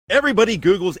Everybody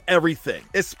Googles everything,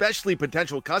 especially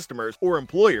potential customers or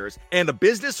employers, and a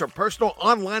business or personal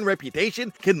online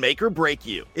reputation can make or break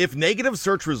you. If negative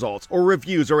search results or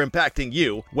reviews are impacting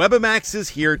you, Webamax is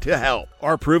here to help.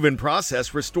 Our proven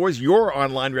process restores your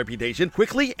online reputation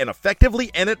quickly and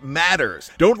effectively, and it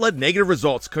matters. Don't let negative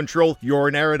results control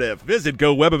your narrative. Visit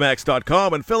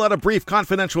GoWebamax.com and fill out a brief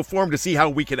confidential form to see how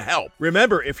we can help.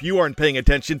 Remember, if you aren't paying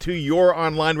attention to your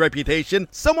online reputation,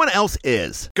 someone else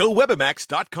is.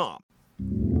 GoWebamax.com. Come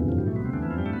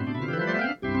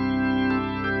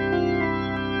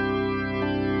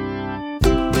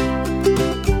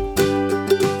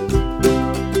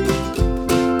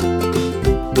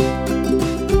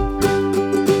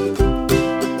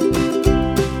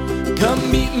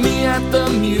meet me at the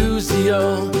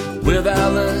Museo with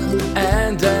Alan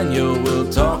and Daniel.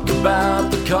 We'll talk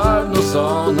about the Cardinals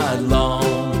all night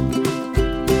long.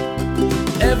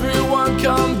 Everyone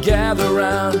come gather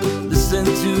round, listen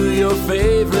to your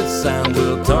favorite sound.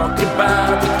 We'll talk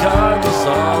about the Cardinals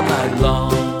all night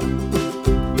long.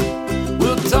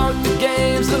 We'll talk the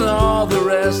games and all the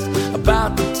rest,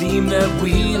 about the team that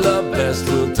we love best.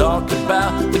 We'll talk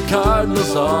about the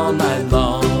Cardinals all night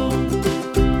long.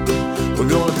 We're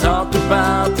gonna talk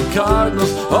about the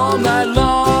Cardinals all night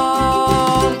long.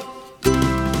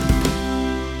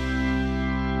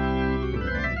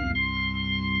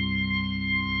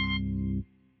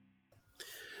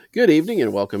 Good evening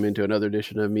and welcome into another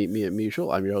edition of Meet Me at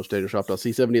Mutual. I'm your host, Daniel Shoptaw,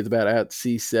 C70 at the bat at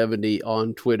C70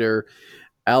 on Twitter.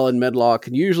 Alan Medlock,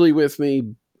 usually with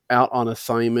me, out on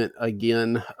assignment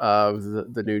again.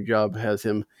 The new job has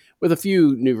him with a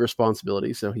few new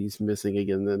responsibilities, so he's missing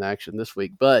again in action this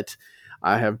week. But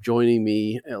I have joining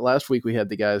me, last week we had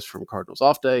the guys from Cardinals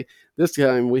Off Day. This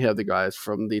time we have the guys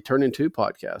from the Turn Into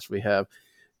podcast. We have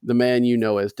the man you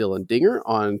know as Dylan Dinger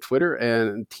on Twitter,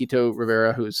 and Tito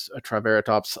Rivera, who's a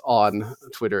Triceratops on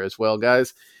Twitter as well.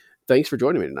 Guys, thanks for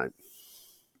joining me tonight.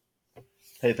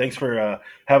 Hey, thanks for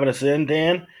having us in,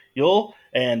 Dan Yule,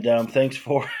 and thanks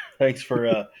for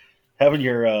having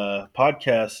your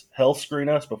podcast health screen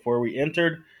us before we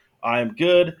entered. I'm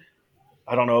good.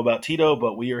 I don't know about Tito,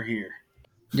 but we are here.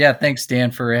 Yeah, thanks, Dan,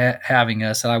 for having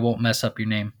us. I won't mess up your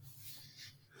name.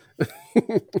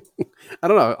 I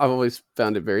don't know. I've always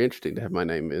found it very interesting to have my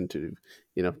name into,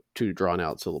 two drawn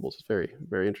out syllables. It's very,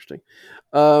 very interesting.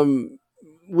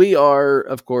 We are,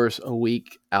 of course, a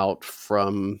week out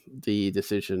from the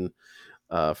decision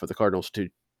for the Cardinals to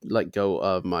let go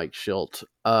of Mike Shildt.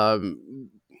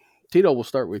 Tito, we'll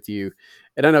start with you.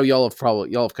 And I know y'all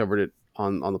have covered it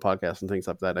on the podcast and things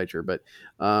of that nature, but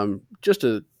just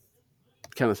to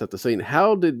kind of set the scene,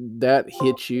 how did that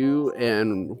hit you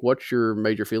and what's your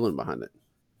major feeling behind it?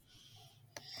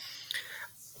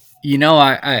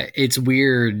 It's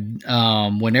weird.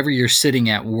 Whenever you're sitting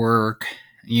at work,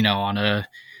 on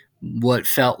what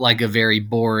felt like a very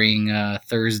boring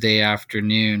Thursday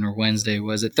afternoon or Wednesday,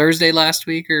 was it Thursday last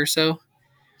week or so?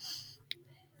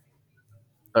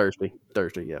 Thursday,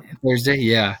 yeah. Thursday,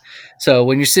 yeah. So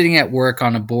when you're sitting at work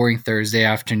on a boring Thursday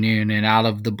afternoon and out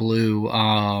of the blue,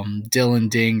 Dylan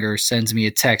Dinger sends me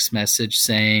a text message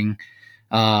saying,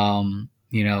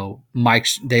 Mike,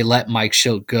 they let Mike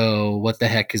Shildt go. What the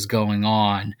heck is going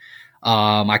on?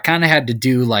 I kind of had to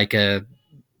do like a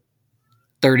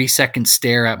 30-second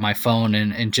stare at my phone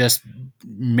and just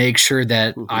make sure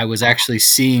that I was actually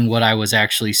seeing what I was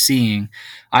actually seeing.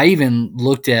 I even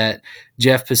looked at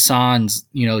Jeff Passan's,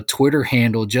 Twitter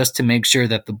handle just to make sure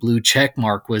that the blue check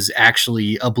mark was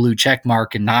actually a blue check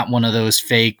mark and not one of those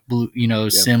fake blue,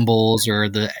 symbols or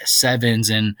the sevens.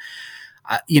 And,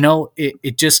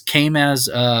 it just came as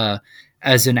an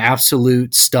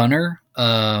absolute stunner.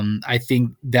 I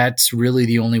think that's really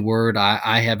the only word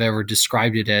I have ever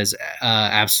described it as,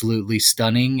 absolutely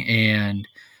stunning. And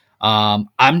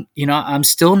I'm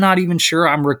still not even sure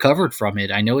I'm recovered from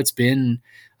it. I know it's been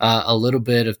a little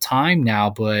bit of time now,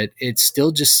 but it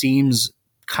still just seems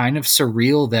kind of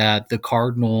surreal that the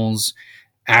Cardinals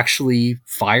actually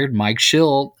fired Mike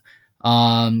Shildt,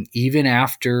 even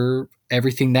after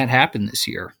everything that happened this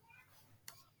year.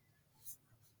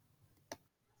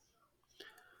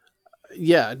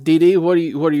 Yeah, DD, what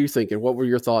are you thinking? What were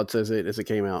your thoughts as it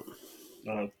came out?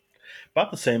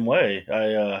 About the same way.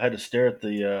 I had to stare at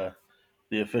the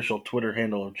official Twitter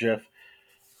handle of Jeff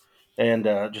and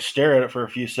just stare at it for a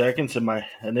few seconds. And my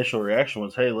initial reaction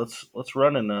was, "Hey, let's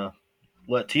run and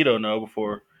let Tito know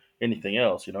before anything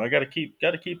else." I got to keep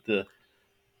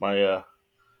my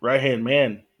right hand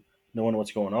man knowing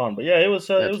what's going on. But yeah, it was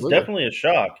definitely a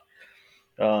shock.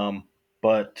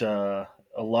 But a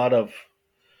lot of,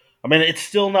 it's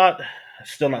still not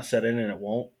set in, and it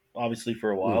won't obviously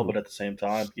for a while. Mm-hmm. But at the same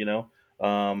time,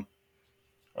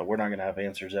 we're not going to have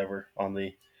answers ever on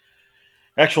the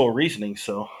actual reasoning.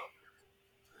 So,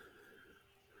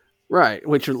 Right,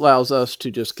 which allows us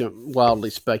to just wildly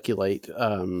speculate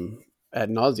ad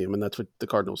nauseum, and that's what the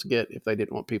Cardinals get. If they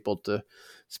didn't want people to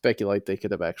speculate, they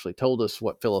could have actually told us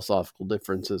what philosophical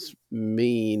differences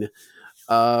mean.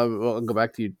 Well, I'll go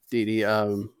back to you, Didi.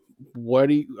 What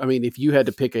do you? I mean, if you had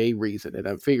to pick a reason, and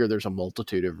I figure there's a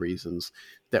multitude of reasons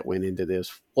that went into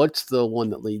this, what's the one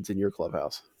that leads in your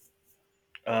clubhouse?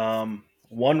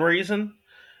 one reason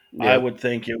I Yeah. would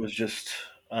think it was just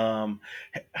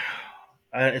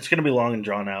it's going to be long and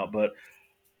drawn out, but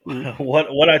Mhm.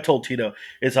 what I told Tito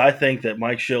is I think that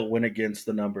Mike Schilt went against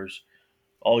the numbers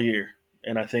all year,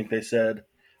 and I think they said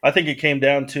I think it came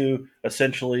down to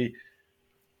essentially.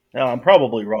 Now I'm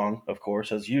probably wrong, of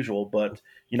course, as usual, but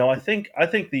I think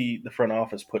the front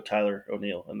office put Tyler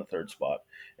O'Neill in the third spot,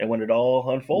 and when it all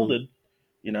Mhm. unfolded,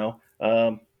 you know,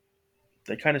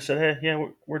 they kind of said, "Hey, yeah,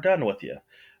 we're done with you,"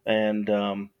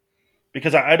 and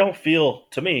because I don't feel,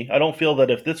 to me, I don't feel that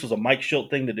if this was a Mike Schilt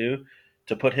thing to do,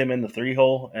 to put him in the three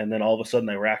hole and then all of a sudden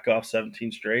they rack off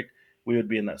 17 straight, we would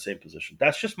be in that same position.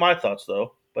 That's just my thoughts,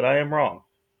 though, but I am wrong.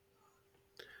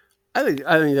 I think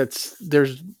that's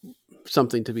there's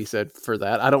something to be said for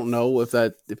that. I don't know if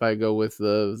I go with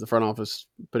the front office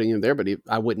putting him there, but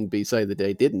I wouldn't be saying that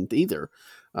they didn't either,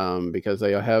 because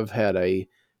they have had a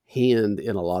hand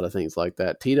in a lot of things like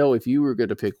that. Tito, if you were going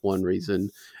to pick one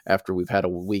reason after we've had a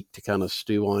week to kind of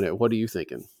stew on it, what are you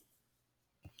thinking?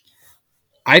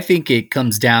 I think it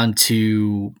comes down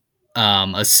to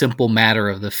a simple matter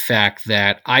of the fact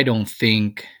that I don't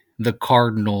think the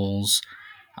Cardinals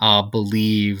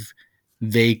believe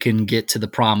they can get to the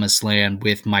promised land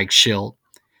with Mike Schilt.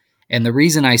 And the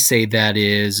reason I say that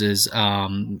is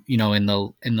in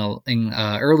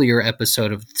the earlier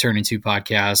episode of the Turn Into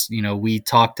podcast, we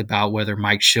talked about whether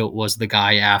Mike Schilt was the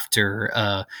guy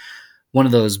after one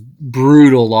of those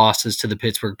brutal losses to the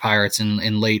Pittsburgh Pirates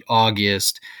in late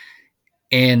August.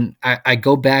 And I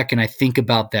go back and I think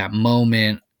about that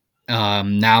moment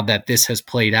now that this has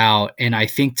played out, and I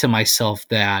think to myself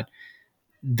that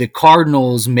the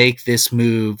Cardinals make this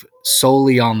move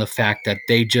solely on the fact that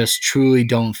they just truly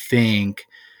don't think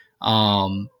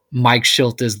Mike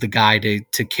Schilt is the guy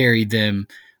to carry them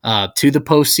to the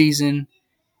postseason,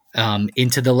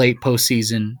 into the late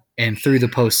postseason, and through the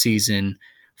postseason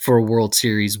for a World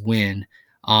Series win.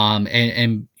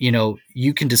 And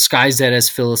you can disguise that as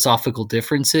philosophical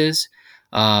differences,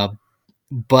 uh,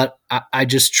 but I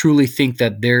just truly think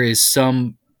that there is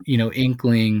some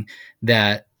inkling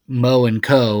that Mo and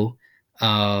Co.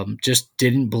 Just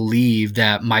didn't believe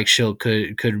that Mike Schilt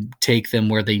could take them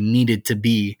where they needed to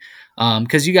be.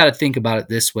 Because you got to think about it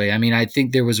this way. I mean, I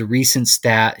think there was a recent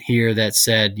stat here that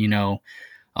said,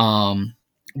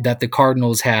 that the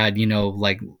Cardinals had,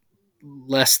 like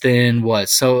less than what,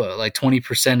 so like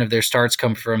 20% of their starts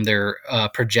come from their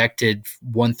projected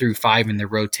 1 through 5 in their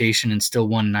rotation and still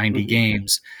won 90 Mhm.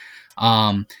 games.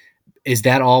 Um, is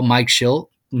that all Mike Schilt?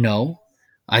 No.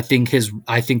 I think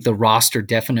the roster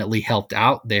definitely helped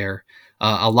out there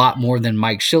a lot more than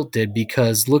Mike Schilt did,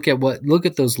 because look at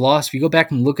those losses. If you go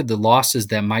back and look at the losses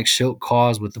that Mike Schilt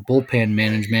caused with the bullpen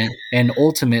management, and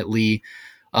ultimately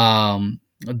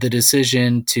the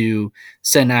decision to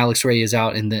send Alex Reyes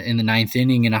out in the ninth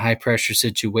inning in a high pressure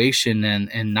situation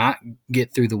and not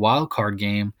get through the wild card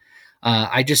game.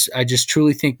 I just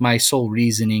truly think my sole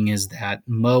reasoning is that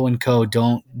Mo and Co.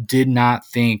 did not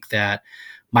think that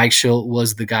Mike Schilt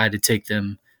was the guy to take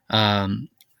them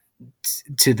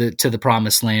to the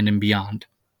promised land and beyond.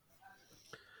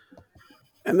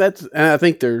 And I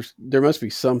think there must be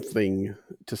something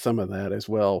to some of that as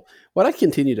well. What I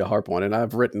continue to harp on, and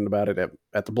I've written about it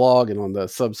at the blog and on the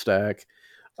Substack,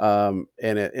 and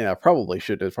I probably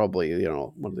should. It's probably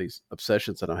one of these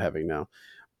obsessions that I'm having now,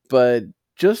 but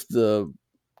just the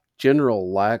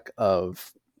general lack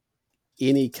of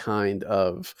any kind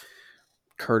of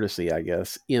courtesy, I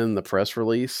guess, in the press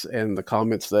release and the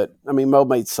comments that Mo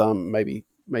made some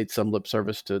lip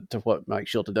service to what Mike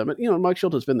Schilt had done. But Mike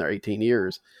Schilt has been there 18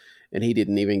 years, and he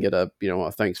didn't even get a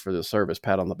thanks for the service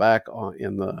pat on the back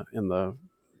in the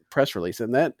press release.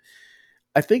 And that,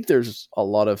 I think there's a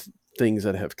lot of things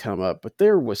that have come up, but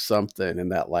there was something in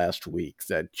that last week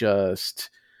that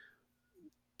just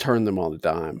turned them on a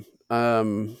dime.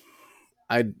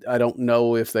 I don't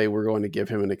know if they were going to give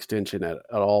him an extension at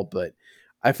all, but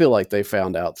I feel like they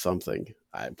found out something,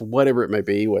 whatever it may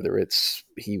be, whether it's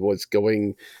he was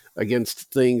going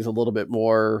against things a little bit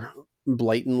more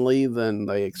blatantly than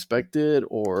they expected,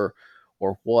 or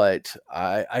what.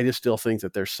 I just still think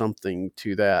that there's something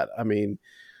to that. I mean,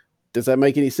 does that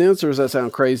make any sense, or does that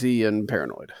sound crazy and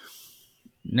paranoid?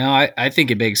 No, I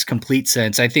think it makes complete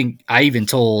sense. I think I even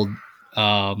told,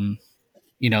 Dingy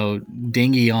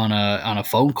on a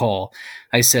phone call.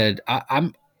 I said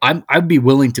I'd be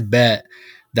willing to bet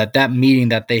that meeting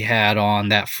that they had on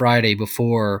that Friday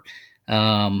before,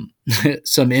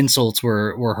 some insults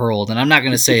were hurled, and I'm not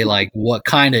going to say like what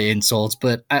kind of insults,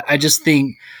 but I just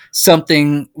think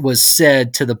something was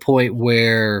said to the point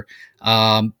where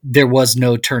there was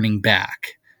no turning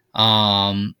back.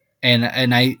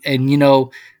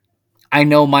 I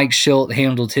know Mike Schilt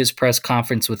handled his press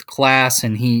conference with class,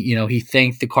 and he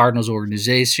thanked the Cardinals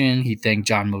organization. He thanked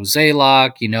John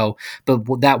Mozeliak,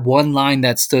 but that one line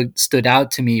that stood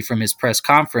out to me from his press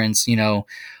conference,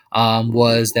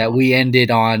 was that we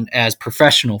ended on as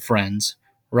professional friends,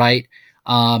 right?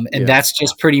 And that's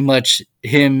just pretty much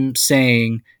him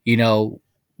saying,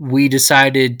 we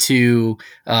decided to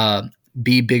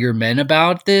be bigger men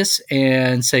about this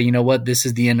and say, you know what, this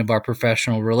is the end of our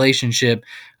professional relationship.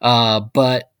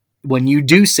 But when you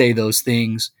do say those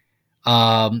things,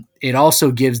 it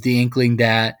also gives the inkling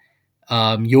that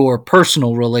your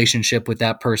personal relationship with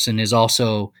that person is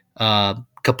also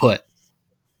kaput.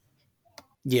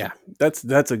 Yeah, that's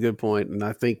a good point, and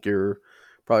I think you're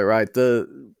probably right.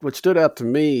 What stood out to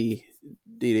me,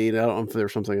 DD, and I don't know if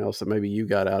there's something else that maybe you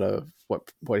got out of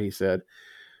what he said,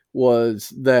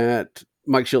 was that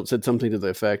Mike Schilt said something to the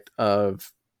effect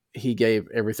of he gave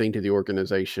everything to the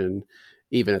organization,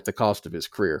 even at the cost of his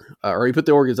career, or he put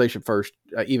the organization first,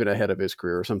 even ahead of his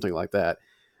career, or something like that.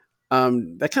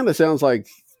 That kind of sounds like,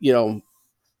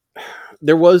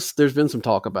 there's been some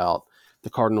talk about the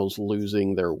Cardinals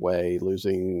losing their way,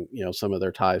 losing, some of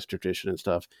their ties, tradition, and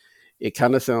stuff. It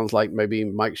kind of sounds like maybe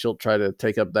Mike Schilt tried to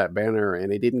take up that banner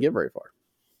and he didn't get very far.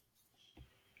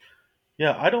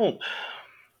 Yeah,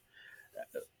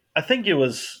 I think it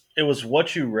was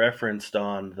what you referenced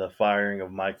on the firing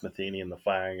of Mike Matheny and the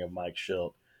firing of Mike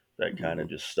Schilt that kind of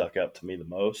just stuck out to me the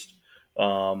most.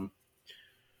 Um,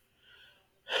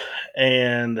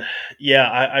 and yeah,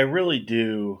 I really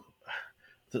do.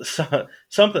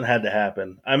 Something had to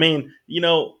happen. I mean,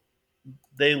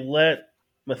 they let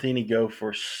Matheny go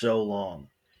for so long,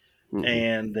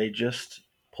 and they just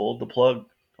pulled the plug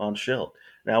on Schilt.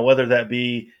 Now, whether that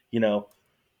be,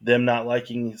 them not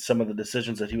liking some of the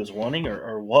decisions that he was wanting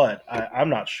or what, I'm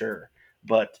not sure.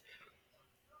 But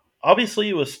obviously,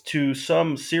 it was to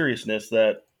some seriousness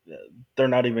that they're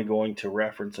not even going to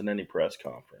reference in any press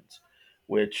conference,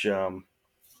 which,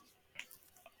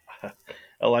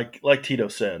 like Tito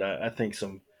said, I think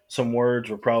some words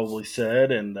were probably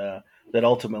said, and that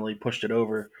ultimately pushed it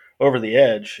over the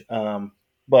edge.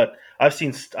 But I've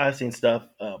seen stuff,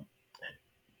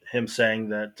 him saying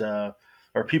that,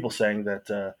 or people saying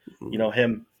that,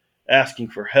 him asking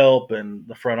for help and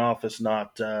the front office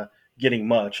not getting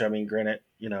much. I mean, granted,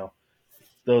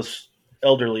 those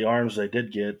elderly arms they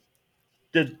did get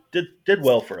did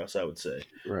well for us, I would say.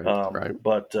 Right.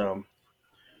 But I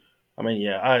mean,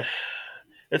 yeah,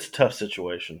 it's a tough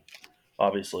situation,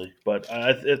 obviously. But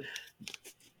the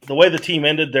way the team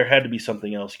ended, there had to be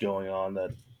something else going on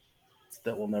that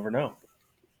we'll never know.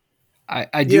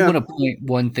 I do want to point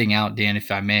one thing out, Dan,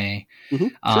 if I may. Sure.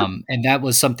 And that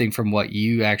was something from what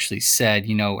you actually said,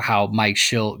 how Mike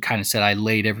Schilt kind of said, I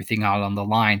laid everything out on the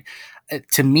line.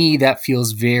 To me, that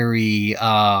feels very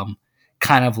kind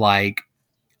of like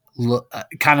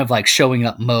showing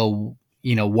up Mo,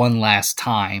 one last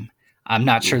time. I'm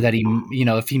not sure that he,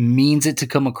 if he means it to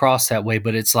come across that way,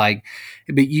 but it's like,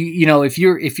 but if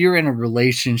you're in a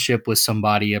relationship with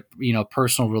somebody, a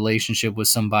personal relationship with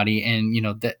somebody, and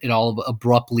that it all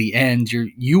abruptly ends,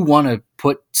 you want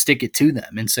to stick it to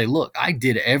them and say, look, I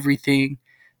did everything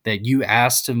that you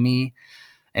asked of me.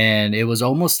 And it was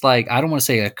almost like, I don't want to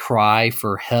say a cry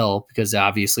for help, because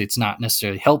obviously it's not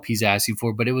necessarily help he's asking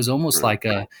for, but it was almost like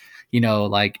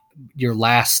like your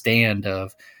last stand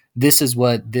of, this is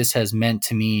what this has meant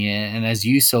to me. And as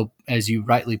you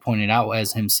rightly pointed out,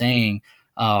 as him saying,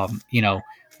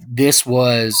 this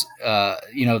was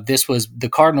the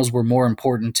Cardinals were more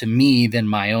important to me than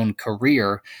my own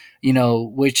career,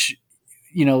 which,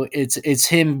 it's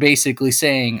him basically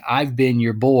saying, I've been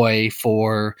your boy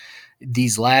for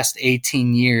these last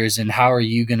 18 years, and how are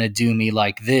you going to do me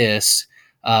like this?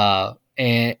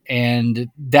 And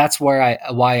that's why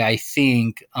I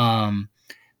think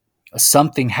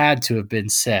something had to have been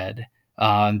said,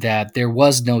 that there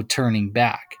was no turning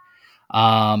back.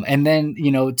 And then,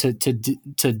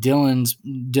 to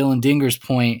Dylan Dinger's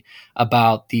point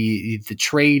about the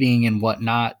trading and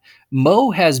whatnot,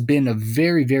 Mo has been a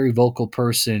very, very vocal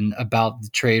person about the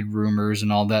trade rumors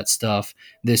and all that stuff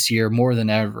this year, more than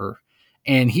ever.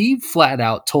 And he flat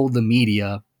out told the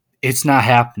media, it's not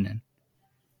happening.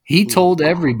 He told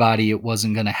everybody it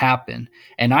wasn't going to happen.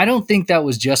 And I don't think that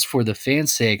was just for the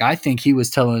fans' sake. I think he was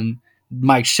telling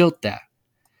Mike Schilt that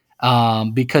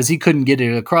because he couldn't get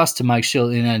it across to Mike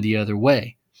Schilt in any other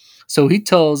way. So he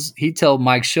told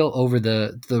Mike Schilt over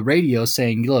the radio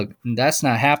saying, look, that's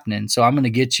not happening. So I'm going to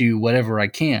get you whatever I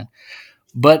can.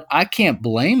 But I can't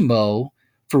blame Mo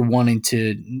for wanting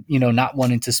to, not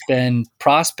wanting to spend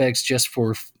prospects just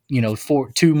for,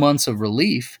 2 months of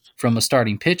relief from a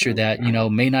starting pitcher that,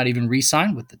 may not even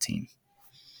re-sign with the team.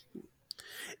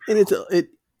 And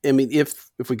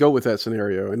if we go with that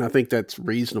scenario, and I think that's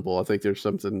reasonable, I think there's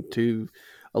something to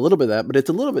a little bit of that, but it's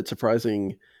a little bit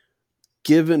surprising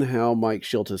given how Mike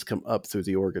Schilt has come up through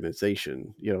the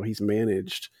organization. He's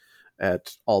managed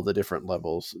at all the different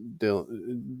levels.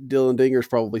 Dylan Dinger's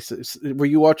probably. Were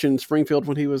you watching Springfield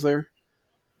when he was there?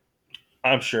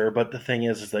 I'm sure, but the thing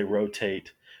is they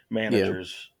rotate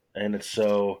managers, and it's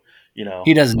so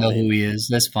he doesn't know who he is.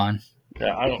 That's fine.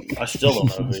 Yeah, I still don't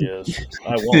know who he is.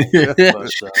 I won't.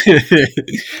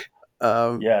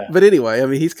 Yeah. But anyway, I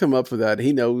mean, he's come up with that.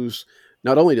 He knows.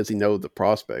 Not only does he know the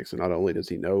prospects, and not only does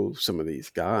he know some of these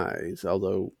guys,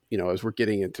 although as we're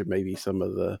getting into maybe some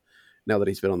of the. Now that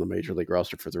he's been on the major league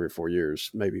roster for 3 or 4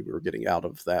 years, maybe we're getting out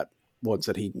of that ones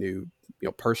that he knew,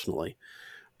 personally.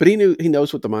 But he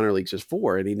knows what the minor leagues is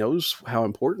for, and he knows how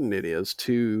important it is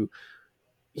to,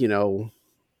 to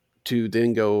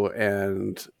then go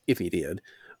and, if he did,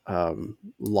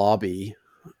 lobby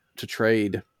to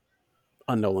trade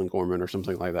a Nolan Gorman or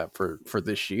something like that for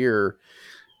this year.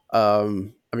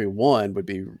 One would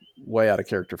be way out of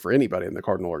character for anybody in the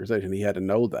Cardinal organization. He had to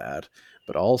know that.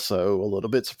 But also a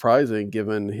little bit surprising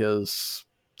given his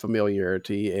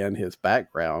familiarity and his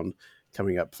background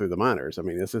coming up through the minors. I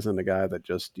mean, this isn't a guy that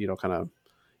just, you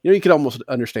could almost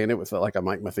understand it with like a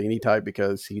Mike Matheny type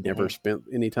because he never spent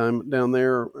any time down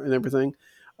there and everything.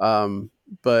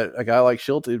 But a guy like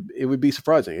Schilt, it would be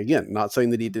surprising. Again, not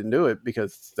saying that he didn't do it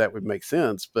because that would make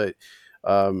sense, but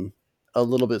a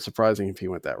little bit surprising if he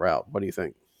went that route. What do you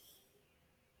think?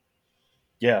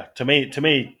 Yeah, to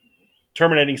me,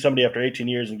 terminating somebody after 18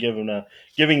 years and giving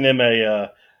them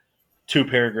a 2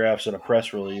 paragraphs and a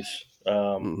press release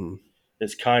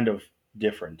is kind of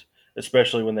different,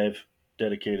 especially when they've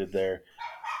dedicated their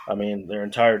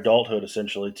entire adulthood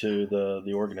essentially to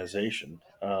the organization.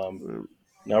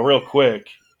 Now, real quick,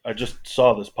 I just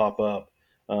saw this pop up.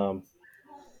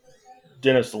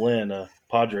 Dennis Lynn, a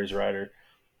Padres writer,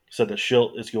 said that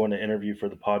Schilt is going to interview for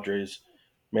the Padres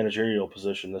managerial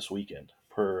position this weekend,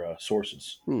 per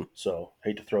sources. So,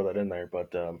 hate to throw that in there,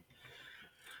 but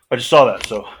I just saw that.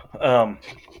 So,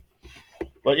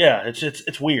 but yeah,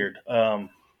 it's weird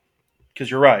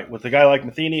because you're right with a guy like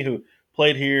Matheny who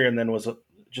played here and then was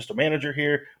just a manager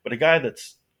here, but a guy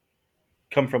that's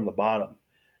come from the bottom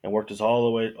and worked his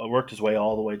way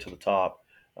all the way to the top.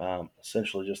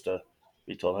 Essentially, just to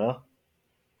be told,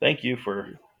 thank you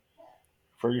for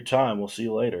your time. We'll see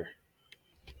you later.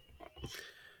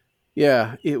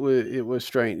 Yeah, it was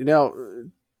strange. Now,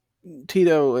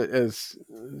 Tito, as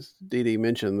Didi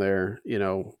mentioned there,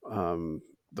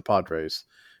 the Padres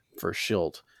for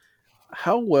Schilt.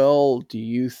 How well do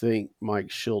you think Mike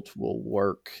Schilt will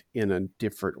work in a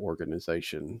different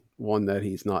organization, one that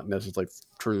he's not necessarily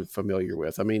truly familiar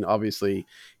with? I mean, obviously,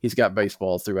 he's got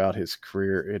baseball throughout his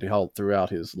career and throughout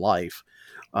his life,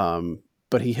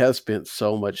 but he has spent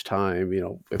so much time,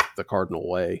 with the Cardinal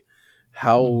way.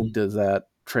 How does that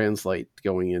translate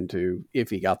going into if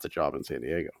he got the job in San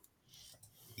Diego?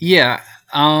 Yeah,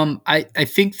 I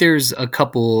think there's a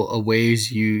couple of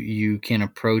ways you can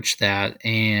approach that,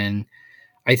 and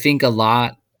I think a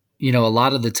lot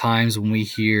of the times when we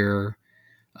hear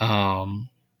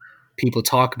people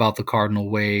talk about the Cardinal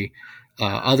way,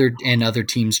 other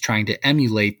teams trying to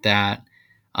emulate that,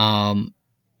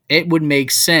 it would make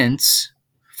sense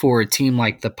for a team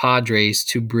like the Padres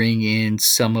to bring in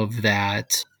some of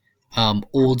that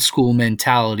old school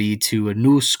mentality to a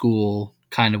new school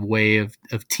kind of way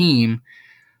of team,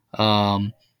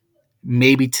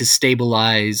 maybe to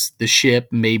stabilize the ship,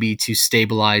 maybe to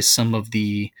stabilize some of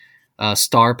the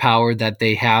star power that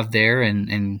they have there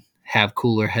and have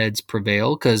cooler heads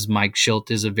prevail, because Mike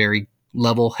Schilt is a very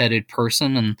level-headed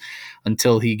person, and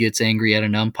until he gets angry at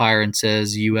an umpire and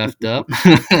says you effed up.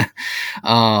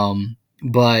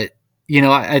 But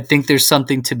I think there's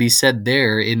something to be said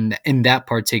there in that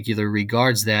particular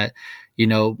regards, that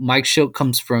Mike Schilt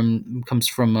comes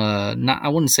from not, I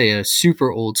wouldn't say a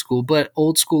super old school, but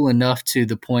old school enough to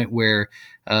the point where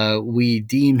we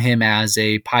deem him as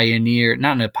a pioneer,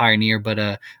 not a pioneer, but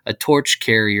a torch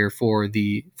carrier for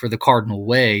the Cardinal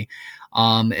way.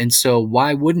 And so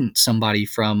why wouldn't somebody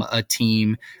from a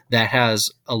team that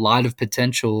has a lot of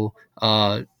potential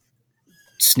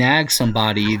snag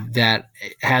somebody that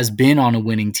has been on a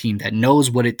winning team, that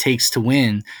knows what it takes to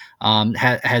win,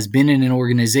 has been in an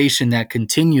organization that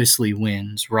continuously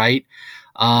wins, right?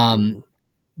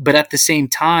 But at the same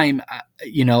time,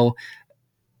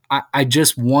 I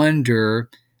just wonder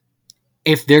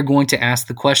if they're going to ask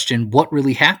the question, what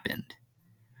really happened?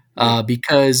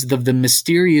 Because of the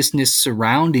mysteriousness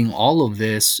surrounding all of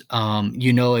this,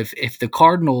 if the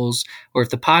Cardinals or if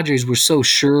the Padres were so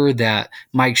sure that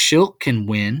Mike Shildt can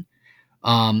win,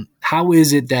 how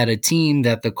is it that a team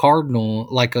that the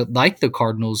the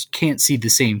Cardinals can't see the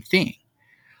same thing?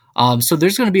 So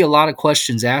there's going to be a lot of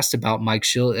questions asked about Mike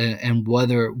Shildt and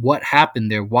whether what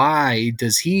happened there. Why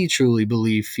does he truly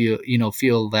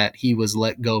feel that he was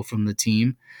let go from the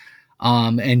team?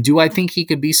 And do I think he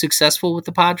could be successful with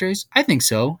the Padres? I think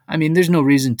so. I mean, there's no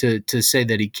reason to say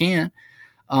that he can't.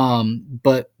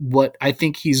 But what I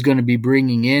think he's going to be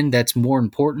bringing in that's more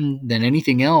important than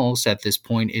anything else at this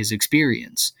point is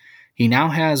experience. He now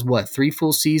has 3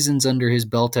 full seasons under his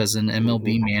belt as an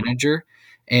MLB manager.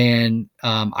 And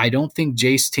I don't think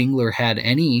Jace Tingler had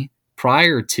any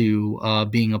prior to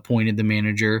being appointed the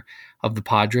manager of the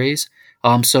Padres.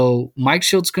 So Mike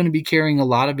Shildt's going to be carrying a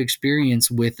lot of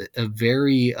experience with a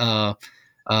very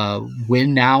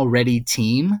win now ready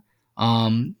team.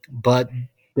 But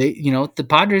the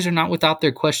Padres are not without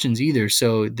their questions either.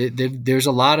 So there's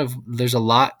a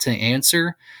lot to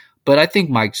answer. But I think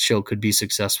Mike Shildt could be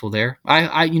successful there.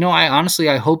 I honestly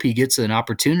hope he gets an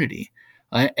opportunity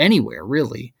anywhere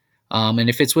really. And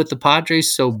if it's with the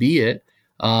Padres, so be it.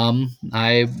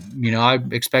 I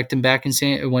expect him back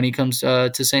when he comes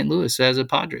to St. Louis as a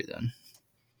Padre then.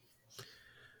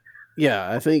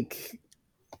 Yeah, I think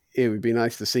it would be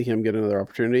nice to see him get another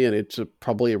opportunity, and it's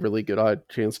probably a really good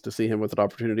chance to see him with an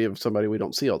opportunity of somebody we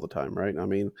don't see all the time, right? I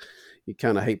mean, you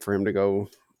kind of hate for him to go,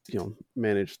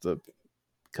 manage the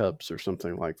Cubs or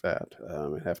something like that,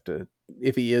 and have to,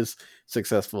 if he is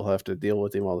successful, have to deal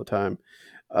with him all the time.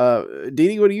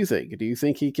 Didi, what do you think? Do you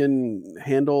think he can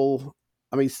handle?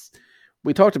 I mean,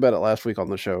 we talked about it last week on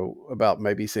the show about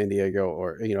maybe San Diego,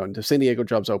 or the San Diego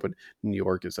job's open, New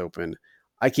York is open.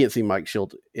 I can't see Mike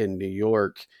Shildt in New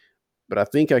York, but I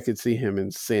think I could see him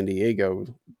in San Diego,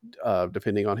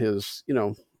 depending on his,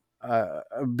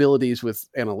 abilities with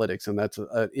analytics, and that's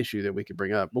an issue that we could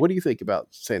bring up. But what do you think about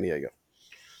San Diego?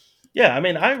 Yeah, I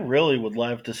mean, I really would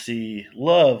love to see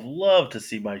Mike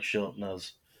Shildt in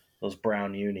those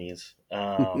brown unis.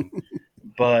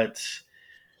 But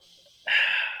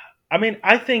I mean,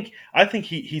 I think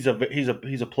he's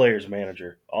a player's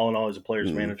manager. All in all, he's a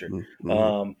player's manager.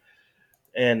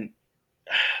 And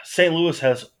St. Louis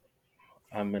has,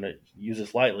 I'm going to use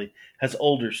this lightly, has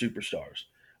older superstars.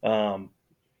 Now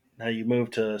you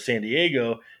move to San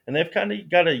Diego, and they've kind of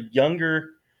got a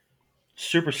younger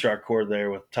superstar core there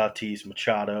with Tatis,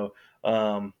 Machado.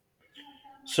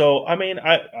 So, I mean,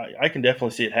 I can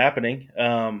definitely see it happening.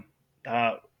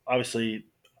 Obviously,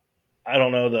 I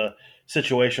don't know the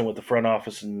situation with the front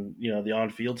office and the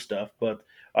on-field stuff, but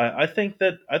I think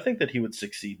that he would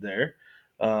succeed there.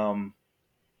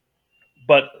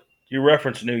 But you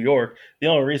referenced New York. The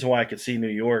only reason why I could see New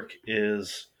York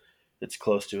is it's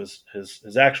close to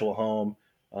his actual home.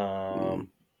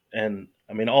 And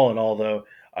I mean, all in all, though,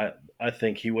 I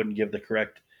think he wouldn't give the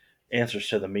correct answers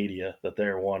to the media that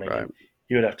they're wanting. Right.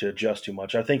 He would have to adjust too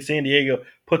much. I think San Diego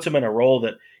puts him in a role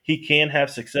that he can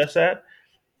have success at,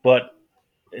 but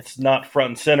it's not front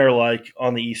and center like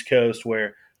on the East Coast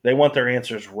where they want their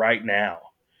answers right now.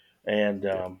 And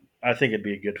I think it'd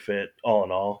be a good fit all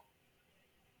in all.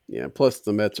 Yeah, plus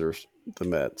the Mets are the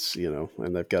Mets,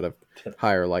 and they've got to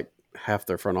hire like half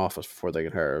their front office before they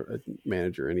can hire a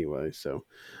manager anyway. So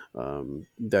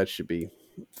that should be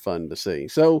fun to see.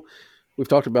 So we've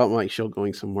talked about Mike Shildt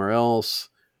going somewhere else.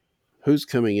 Who's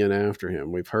coming in after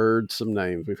him? We've heard some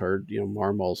names. We've heard,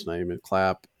 Marmol's name and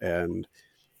Clapp, and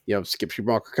Skip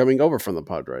Schumacher coming over from the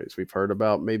Padres. We've heard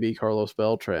about maybe Carlos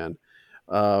Beltran.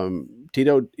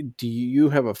 Tito, do you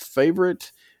have a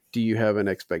favorite? Do you have an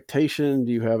expectation?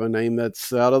 Do you have a name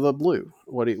that's out of the blue?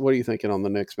 What are you thinking on the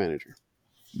next manager?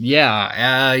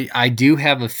 Yeah, I do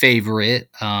have a favorite.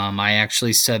 I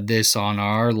actually said this on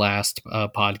our last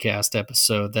podcast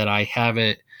episode that I have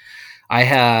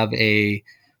a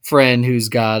friend who's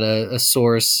got a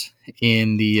source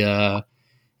in the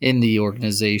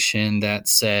organization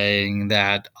that's saying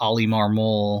that Oli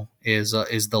Marmol is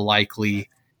the likely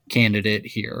candidate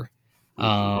here.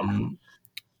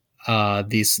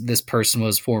 This person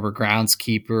was former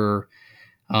groundskeeper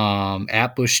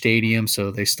at Busch Stadium,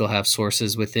 so they still have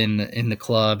sources within the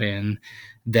club, and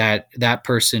that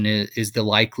person is the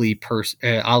likely person.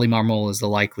 Oli Marmol is the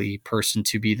likely person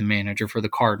to be the manager for the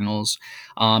Cardinals,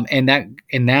 and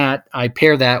that I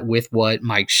pair that with what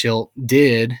Mike Shildt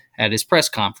did at his press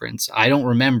conference. I don't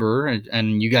remember,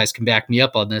 and you guys can back me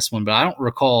up on this one, but I don't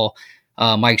recall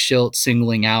Mike Shildt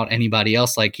singling out anybody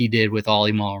else like he did with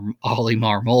Oli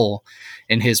Marmol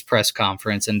in his press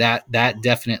conference, and that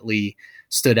definitely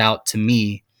stood out to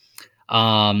me.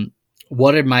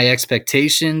 What are my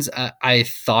expectations? I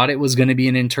thought it was going to be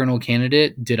an internal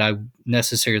candidate. Did I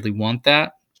necessarily want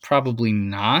that? Probably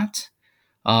not.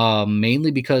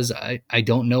 Mainly because I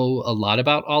don't know a lot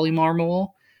about Oli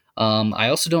Marmol. I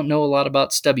also don't know a lot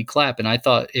about Stubby Clapp, and I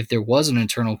thought if there was an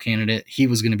internal candidate, he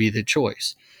was going to be the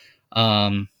choice.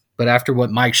 But after what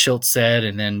Mike Shildt said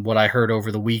and then what I heard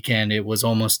over the weekend, it was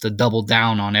almost a double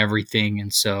down on everything.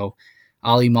 And so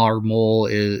Oli Marmol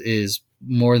is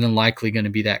more than likely going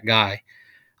to be that guy.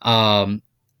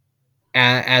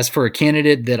 As for a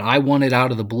candidate that I wanted out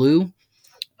of the blue,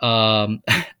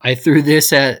 I threw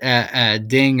this at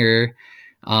Dinger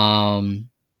on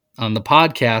the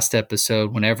podcast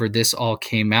episode whenever this all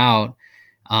came out.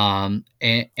 And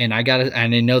I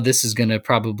know this is going to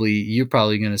you're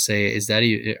probably going to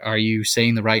say, are you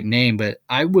saying the right name? But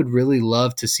I would really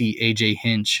love to see AJ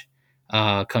Hinch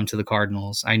come to the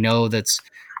Cardinals. I know that's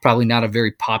probably not a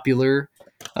very popular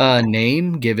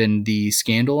name given the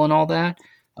scandal and all that.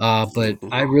 But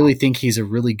I really think he's a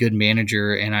really good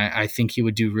manager, and I think he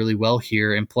would do really well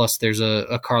here. And plus, there's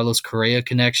a Carlos Correa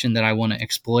connection that I want to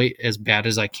exploit as bad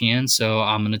as I can, so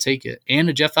I'm going to take it. And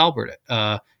a Jeff Albert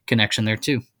connection there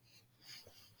too.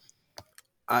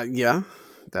 Yeah,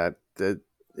 that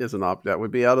is an that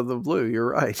would be out of the blue. You're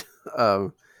right.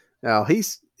 Now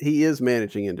he is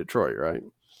managing in Detroit, right?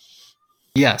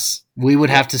 Yes, we would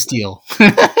have to steal.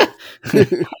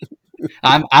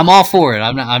 I'm all for it.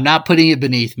 I'm not putting it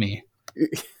beneath me.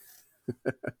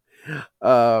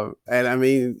 And I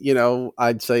mean, you know,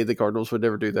 I'd say the Cardinals would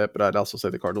never do that, but I'd also say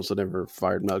the Cardinals would never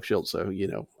fired Mike Shildt. So, you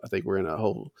know, I think we're in a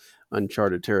whole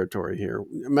uncharted territory here.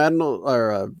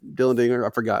 Dylan Dinger, I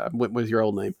forgot. I went with your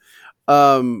old name.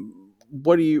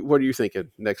 What are you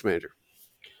thinking next manager?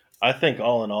 I think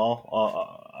all in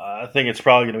all, I think it's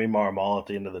probably going to be Marmol at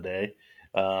the end of the day.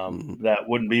 That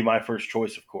wouldn't be my first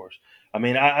choice, of course. I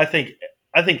mean, I think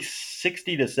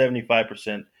 60 to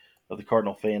 75% of the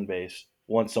Cardinal fan base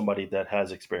wants somebody that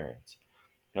has experience.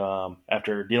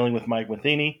 After dealing with Mike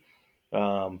Matheny,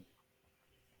 and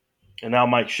now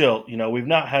Mike Shildt, you know, we've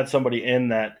not had somebody in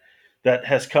that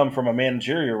has come from a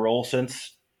managerial role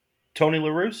since Tony La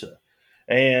Russa.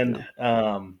 And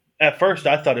at first,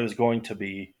 I thought it was going to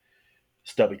be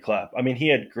Stubby Clapp. I mean, he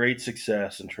had great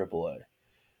success in AAA.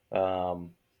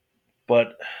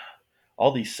 But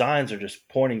all these signs are just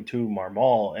pointing to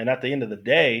Marmol. And at the end of the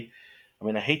day, I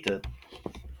mean, I hate to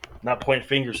not point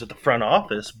fingers at the front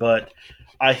office, but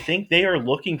I think they are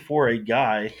looking for a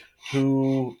guy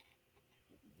who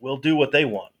will do what they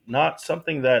want. Not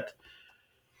something that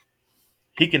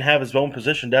he can have his own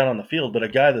position down on the field, but a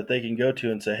guy that they can go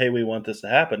to and say, hey, we want this to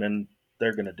happen, and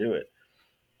they're going to do it.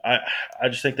 I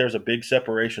just think there's a big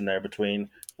separation there between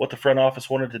what the front office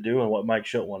wanted to do and what Mike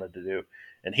Shildt wanted to do.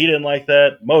 And he didn't like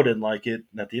that. Mo didn't like it.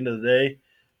 And at the end of the day,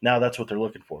 now that's what they're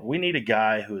looking for. We need a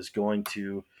guy who is going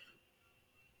to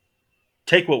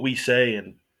take what we say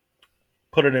and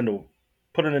put it into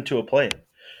a plan.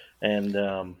 And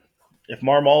if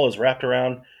Marmol is wrapped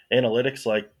around analytics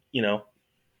like, you know,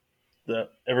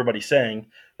 everybody's saying,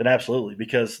 then absolutely,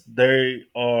 because they're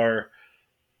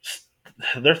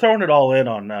throwing it all in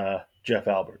on Jeff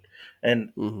Albert.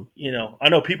 And, you know, I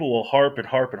know people will harp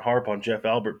on Jeff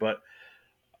Albert, but,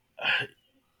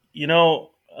 you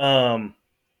know,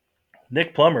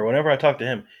 Nick Plummer, whenever I talked to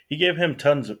him, he gave him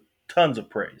tons of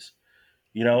praise,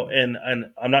 you know, and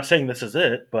I'm not saying this is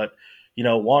it, but, you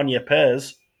know, Juan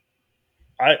Yepez,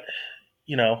 I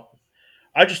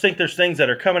just think there's things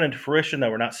that are coming into fruition that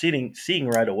we're not seeing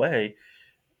right away.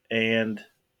 And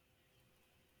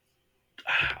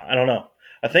I don't know.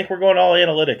 I think we're going all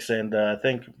analytics, and I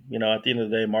think, you know, at the end of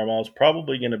the day, Marmol is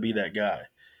probably going to be that guy.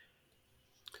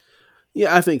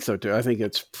 Yeah, I think so too. I think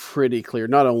it's pretty clear,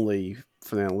 not only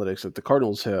for the analytics, that the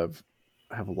Cardinals have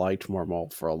liked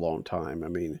Marmol for a long time. I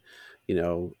mean, you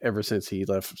know, ever since he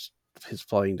left his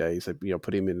playing days, they, you know,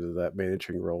 put him into that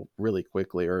managing role really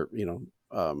quickly, or, you know,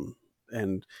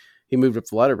 and he moved up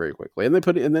the ladder very quickly. And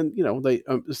then, you know, they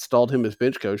installed him as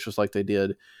bench coach, just like they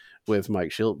did with Mike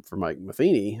Shildt for Mike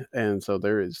Matheny. And so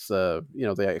there is, you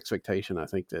know, the expectation, I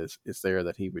think, that is there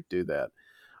that he would do that.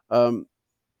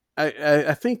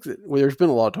 I think that there's been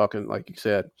a lot of talking, like you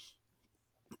said,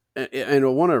 and I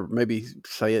want to maybe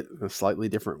say it in a slightly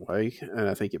different way, and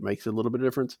I think it makes a little bit of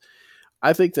difference.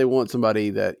 I think they want somebody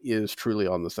that is truly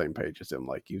on the same page as them,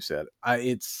 like you said.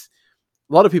 It's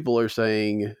a lot of people are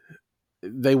saying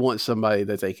they want somebody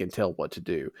that they can tell what to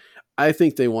do. I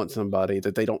think they want somebody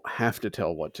that they don't have to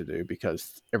tell what to do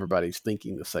because everybody's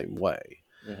thinking the same way,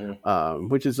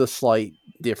 which is a slight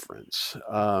difference.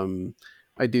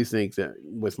 I do think that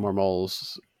with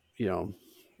Marmole's,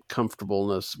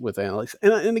 comfortableness with analytics,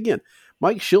 and again,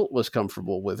 Mike Schilt was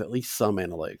comfortable with at least some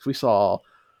analytics. We saw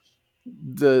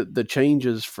the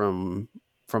changes from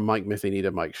Mike Matheny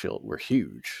to Mike Schilt were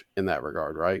huge in that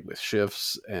regard, right? With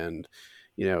shifts and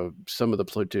some of the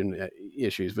platoon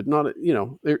issues, but not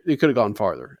it could have gone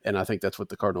farther, and I think that's what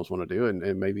the Cardinals want to do,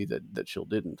 and maybe that Schilt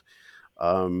didn't.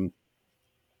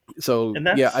 So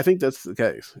yeah, I think that's the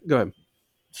case. Go ahead.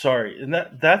 Sorry, and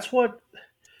that's where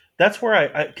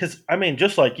I because I mean,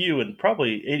 just like you and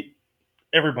probably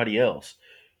everybody else,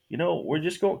 we're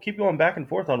just keep going back and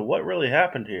forth on what really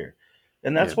happened here,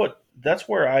 and that's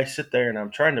where I sit there and I'm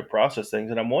trying to process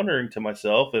things, and I'm wondering to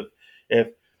myself if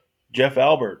Jeff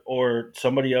Albert or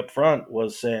somebody up front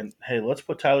was saying, "Hey, let's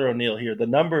put Tyler O'Neill here. The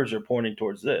numbers are pointing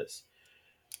towards this,"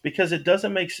 because it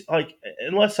doesn't make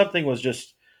unless something was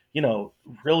just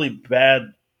really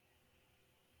bad.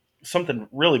 Something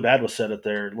really bad was said at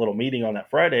their little meeting on that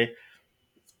Friday.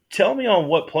 Tell me on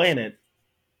what planet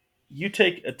you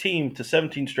take a team to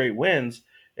 17 straight wins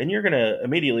and you're going to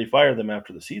immediately fire them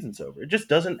after the season's over. It just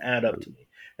doesn't add up to me.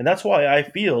 And that's why I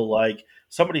feel like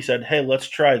somebody said, "Hey, let's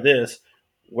try this.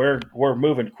 We're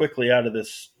moving quickly out of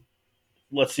this.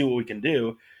 Let's see what we can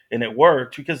do." And it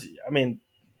worked because, I mean,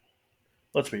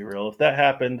 let's be real. If that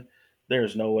happened,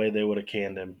 there's no way they would have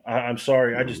canned him. I'm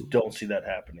sorry. I just don't see that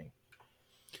happening.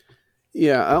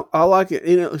 Yeah, I like it.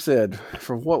 Like I said,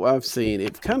 from what I've seen,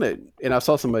 it kind of, and I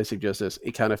saw somebody suggest this,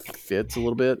 it kind of fits a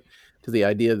little bit to the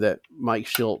idea that Mike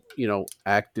Schilt,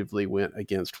 actively went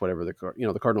against whatever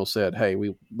the Cardinals said, "Hey,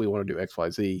 we want to do X, Y,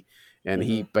 Z," and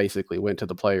he basically went to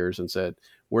the players and said,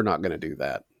 "We're not going to do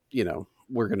that.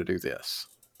 We're going to do this."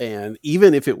 And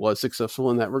even if it was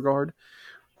successful in that regard,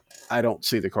 I don't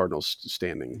see the Cardinals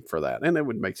standing for that. And it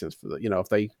would make sense for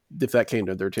if that came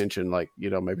to their attention, like,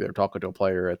 maybe they're talking to a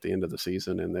player at the end of the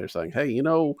season and they're saying, "Hey,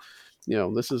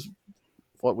 this is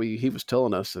what he was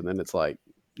telling us." And then it's like,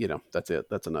 that's it.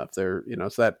 That's enough.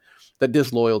 It's that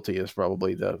disloyalty is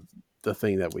probably the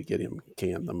thing that we get him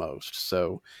canned the most.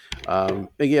 So,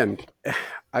 again,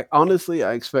 I honestly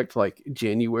expect like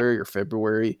January or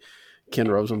February, Ken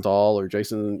Rosenthal or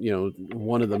Jason,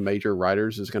 one of the major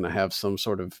writers is going to have some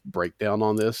sort of breakdown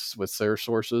on this with their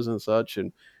sources and such,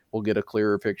 and we'll get a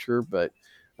clearer picture. But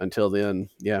until then,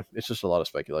 yeah, it's just a lot of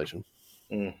speculation.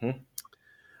 Mm-hmm.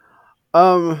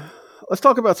 Let's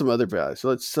talk about some other guys.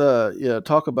 Let's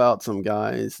talk about some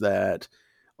guys that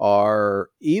are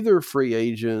either free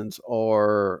agents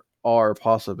or are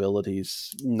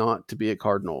possibilities not to be a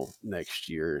Cardinal next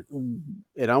year.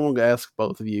 And I want to ask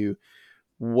both of you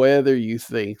whether you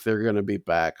think they're going to be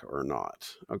back or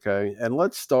not. Okay. And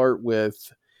let's start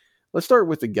with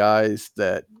the guys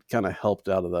that kind of helped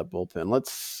out of that bullpen.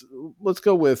 Let's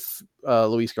go with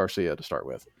Luis Garcia to start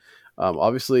with.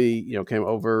 Obviously, came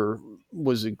over,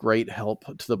 was a great help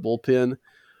to the bullpen.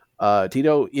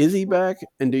 Tito, is he back,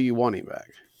 and do you want him back?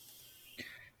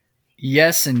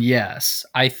 Yes and yes.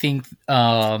 I think,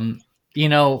 I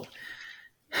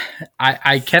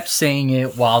kept saying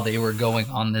it while they were going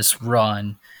on this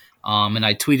run, and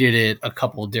I tweeted it a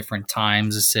couple of different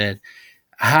times. I said,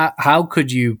 how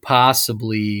could you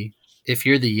possibly, if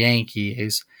you're the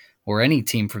Yankees or any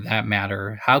team for that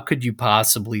matter, how could you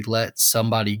possibly let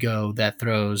somebody go that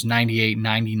throws 98,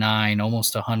 99,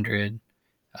 almost 100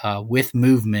 with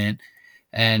movement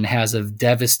and has a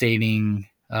devastating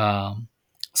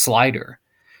slider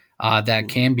that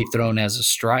can be thrown as a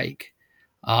strike?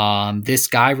 This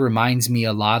guy reminds me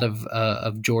a lot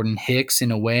of Jordan Hicks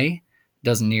in a way.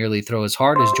 Doesn't nearly throw as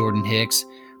hard as Jordan Hicks,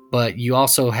 but you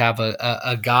also have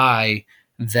a guy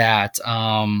that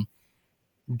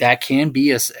that can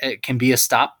be a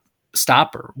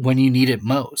stopper when you need it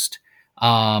most.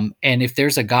 And if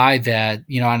there's a guy that,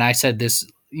 and I said this,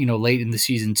 late in the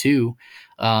season too,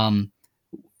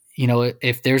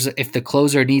 if the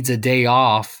closer needs a day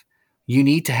off, you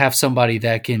need to have somebody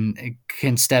that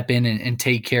can step in and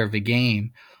take care of the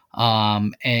game.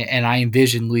 And I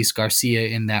envision Luis Garcia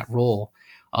in that role.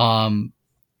 And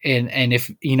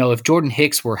if Jordan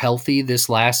Hicks were healthy this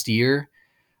last year,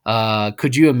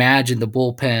 could you imagine the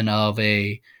bullpen of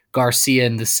a Garcia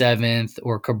in the 7th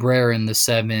or Cabrera in the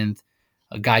 7th,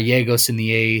 a Gallegos in the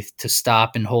 8th to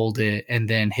stop and hold it, and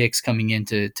then Hicks coming in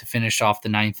to finish off the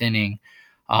 9th inning?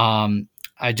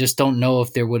 I just don't know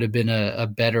if there would have been a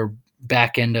better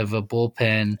back end of a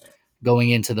bullpen going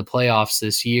into the playoffs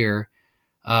this year.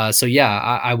 So yeah,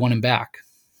 I want him back.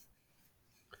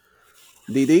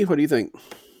 DD, what do you think?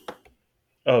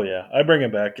 Oh yeah, I bring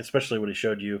him back, especially what he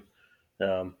showed you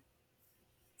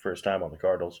for his time on the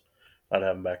Cardinals. I'd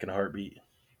have him back in a heartbeat.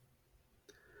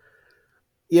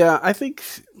 Yeah, I think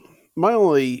my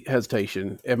only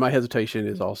hesitation, and my hesitation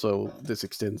is also this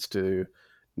extends to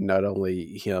not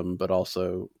only him but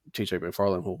also TJ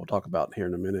McFarland, who we'll talk about here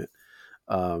in a minute,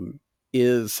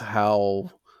 is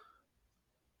how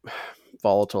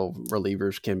volatile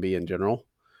relievers can be in general.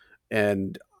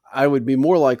 And I would be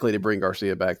more likely to bring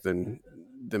Garcia back than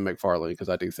McFarland because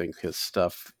I do think his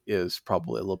stuff is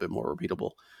probably a little bit more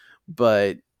repeatable.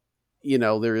 But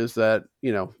there is that,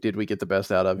 did we get the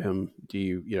best out of him? Do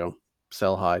you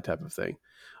sell high type of thing?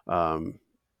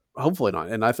 Hopefully not.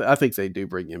 And I think they do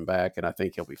bring him back, and I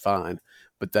think he'll be fine.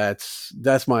 But that's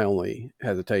my only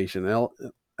hesitation.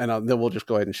 And then we'll just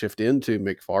go ahead and shift into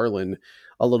McFarland,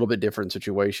 a little bit different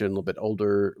situation, a little bit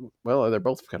older. Well, they're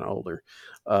both kind of older,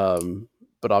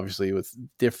 but obviously with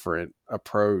different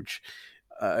approach.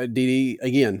 DD,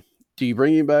 again, do you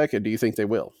bring him back, and do you think they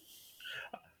will?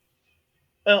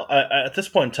 Well, at this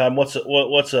point in time, what's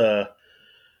the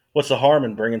harm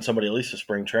in bringing somebody at least to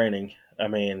spring training? I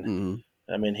mean,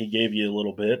 he gave you a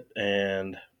little bit,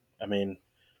 and I mean,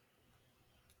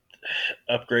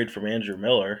 upgrade from Andrew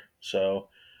Miller. So,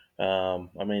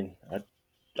 I'd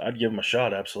give him a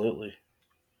shot. Absolutely.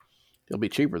 He'll be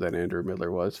cheaper than Andrew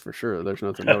Miller was for sure. There's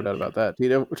no doubt about that.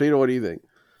 Tito, what do you think?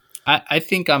 I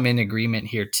think I'm in agreement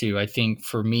here too. I think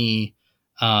for me,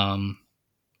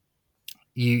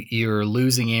 you're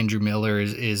losing Andrew Miller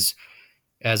is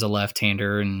as a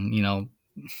left-hander, and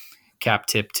cap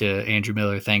tip to Andrew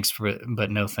Miller, thanks for it,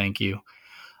 but no thank you.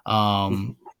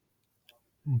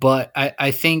 But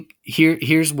I think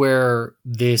here's where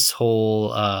this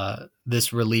whole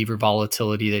this reliever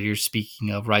volatility that you're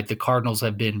speaking of, right? The Cardinals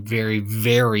have been very,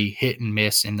 very hit and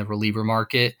miss in the reliever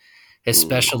market,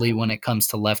 especially when it comes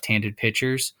to left-handed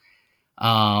pitchers.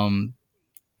 And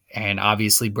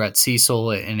obviously Brett Cecil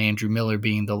and Andrew Miller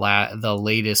being the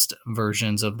latest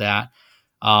versions of that.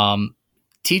 TJ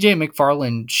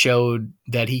McFarland showed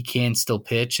that he can still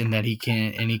pitch and that he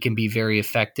can be very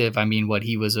effective. I mean,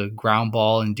 he was a ground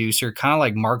ball inducer, kind of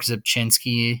like Mark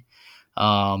Zipchinski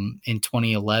in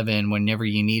 2011. Whenever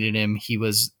you needed him, he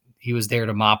was there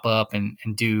to mop up and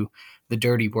do the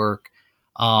dirty work.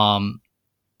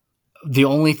 The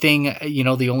only thing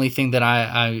that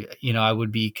I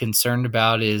would be concerned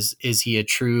about is he a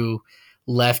true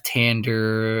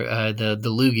left-hander, the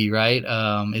loogie, right?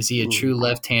 Is he a true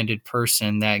left-handed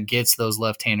person that gets those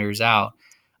left-handers out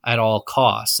at all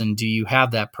costs? And do you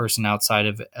have that person outside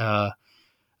of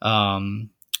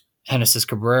Genesis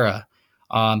Cabrera?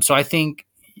 So I think,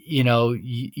 you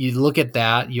look at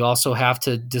that. You also have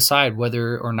to decide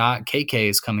whether or not KK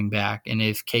is coming back. And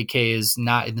if KK is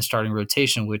not in the starting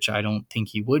rotation, which I don't think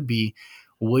he would be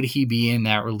in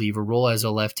that reliever role as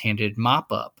a left-handed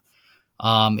mop-up?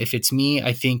 If it's me,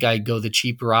 I think I go the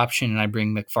cheaper option and I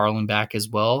bring McFarland back as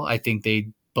well. I think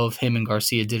both him and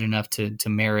Garcia did enough to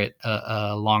merit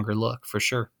a longer look for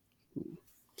sure.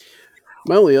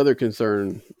 My only other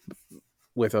concern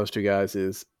with those two guys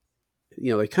is,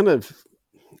 they kind of,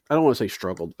 I don't want to say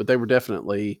struggled, but they were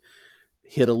definitely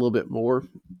hit a little bit more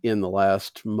in the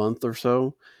last month or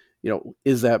so.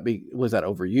 Was that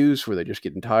overused? Were they just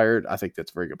getting tired? I think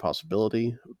that's a very good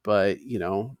possibility, but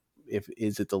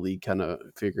is it the league kind of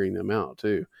figuring them out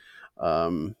too?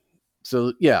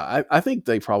 So yeah, I think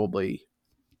they probably,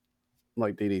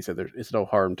 like DD said, it's no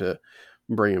harm to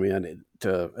bring them in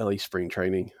to at least spring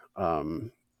training.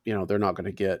 They're not going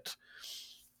to get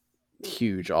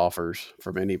huge offers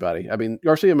from anybody. I mean,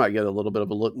 Garcia might get a little bit of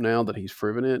a look now that he's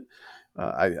proven it.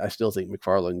 I still think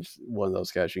McFarland's one of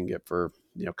those guys you can get for,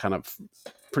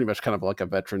 pretty much kind of like a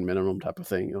veteran minimum type of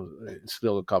thing. It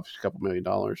still costs a couple $1 million,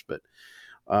 but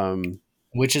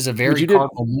which is a very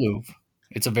Cardinal move.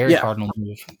 It's a very Cardinal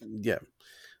move. Yeah.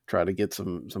 Try to get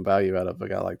some value out of a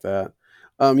guy like that.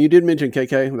 You did mention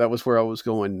KK. That was where I was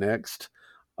going next.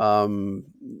 The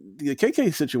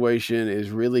KK situation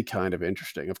is really kind of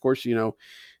interesting. Of course,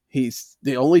 he's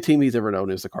the only team he's ever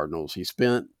known is the Cardinals. He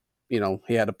spent, he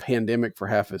had a pandemic for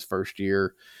half his first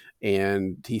year,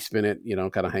 and he spent it,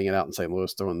 kind of hanging out in St.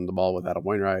 Louis, throwing the ball with Adam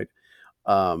Wainwright.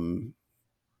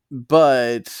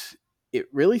 But it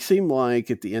really seemed like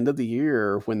at the end of the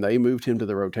year, when they moved him to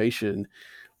the rotation,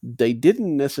 they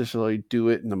didn't necessarily do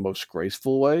it in the most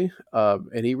graceful way.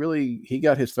 And he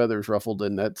got his feathers ruffled,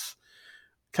 and that's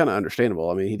kind of understandable.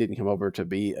 I mean, he didn't come over to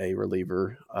be a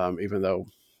reliever, even though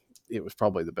it was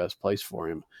probably the best place for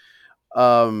him.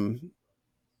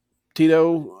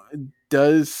 Tito,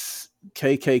 does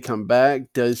KK come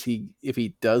back? Does he? If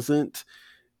he doesn't,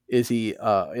 is he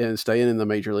and staying in the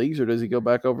major leagues, or does he go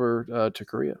back over to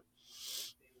Korea?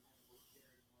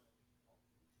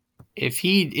 If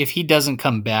he doesn't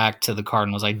come back to the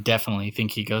Cardinals, I definitely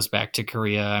think he goes back to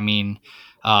Korea. I mean,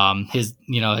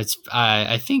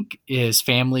 I think his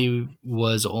family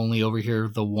was only over here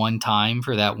the one time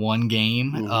for that one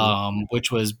game,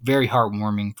 which was very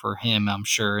heartwarming for him, I'm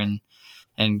sure, and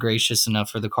gracious enough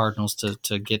for the Cardinals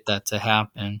to get that to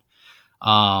happen.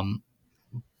 But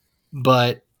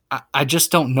I just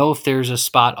don't know if there's a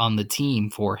spot on the team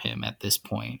for him at this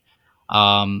point.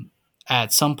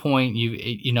 At some point,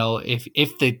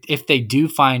 if they do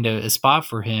find a spot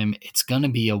for him, it's going to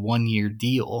be a 1-year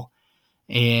deal,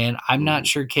 and I'm not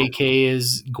sure KK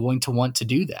is going to want to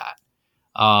do that.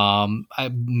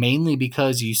 Mainly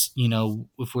because if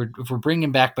we're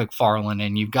bringing back McFarland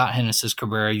and you've got Genesis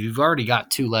Cabrera, you've already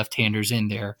got 2 left-handers in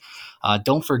there.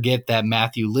 Don't forget that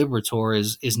Matthew Liberatore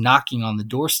is knocking on the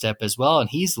doorstep as well, and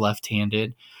he's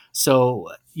left-handed. So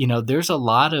there's a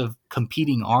lot of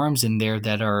competing arms in there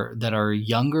that are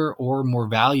younger or more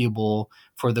valuable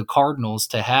for the Cardinals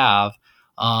to have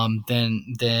than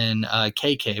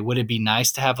KK. Would it be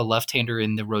nice to have a left-hander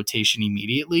in the rotation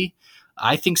immediately?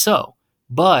 I think so.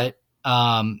 But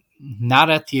not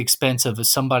at the expense of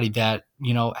somebody that,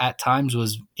 at times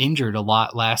was injured a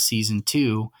lot last season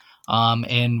too,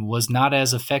 and was not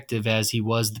as effective as he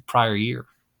was the prior year.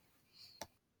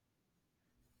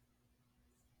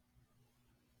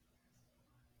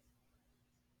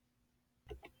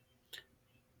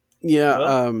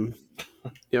 Yeah.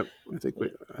 Yep. I think.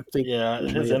 Yeah,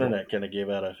 his internet kind of gave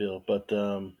out, I feel. But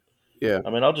yeah. I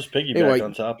mean, I'll just piggyback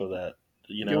on top of that.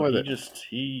 Did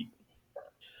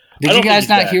you guys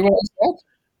not hear what I said?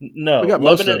 No,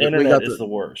 Lebanon internet is the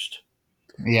worst.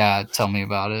 Yeah, tell me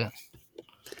about it.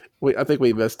 I think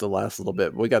we missed the last little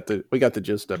bit. We got the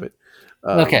gist of it.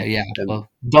 Okay, yeah. Well,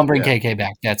 don't bring KK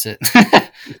back. That's it.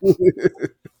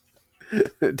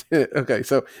 Okay,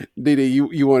 so DD,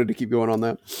 you wanted to keep going on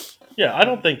that? Yeah, I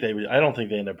don't think they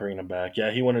end up bringing him back.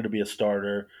 Yeah, he wanted to be a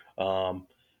starter.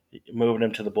 Moving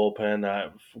him to the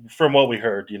bullpen. From what we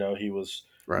heard, he was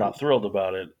not thrilled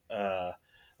about it. I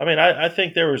mean, I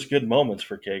think there was good moments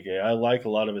for KK. I like a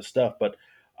lot of his stuff, but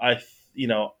I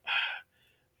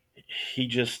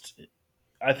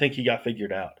think he got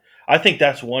figured out. I think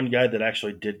that's one guy that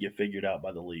actually did get figured out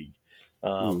by the league.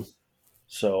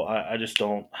 So I just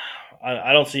don't.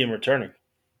 I don't see him returning.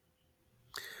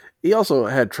 He also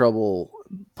had trouble,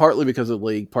 partly because of the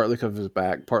league, partly because of his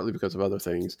back, partly because of other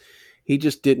things. He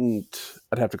just didn't.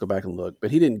 I'd have to go back and look,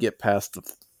 but he didn't get past the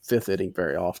 5th inning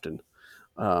very often.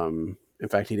 In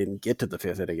fact, he didn't get to the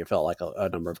 5th inning. It felt like a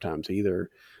number of times either,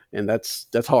 and that's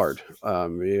hard.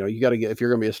 You got to get, if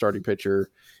you're going to be a starting pitcher,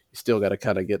 you still got to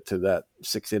kind of get to that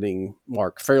 6th inning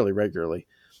mark fairly regularly,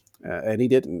 and he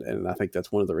didn't. And I think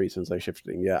that's one of the reasons they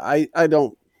shifted him. Yeah, I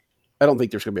don't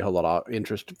think there's going to be a whole lot of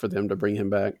interest for them to bring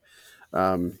him back,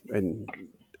 and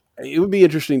it would be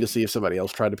interesting to see if somebody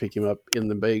else tried to pick him up in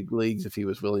the big leagues if he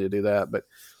was willing to do that. But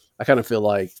I kind of feel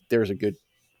like there's a good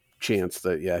chance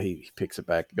that he picks it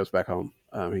back, goes back home.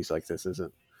 He's like, this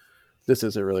isn't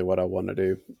really what I want to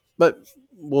do, but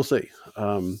we'll see.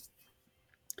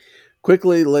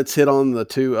 Quickly, let's hit on the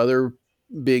 2 other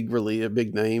big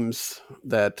names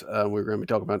that we're going to be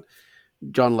talking about: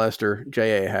 John Lester,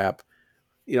 J.A. Happ.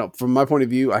 From my point of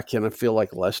view, I kind of feel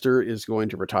like Lester is going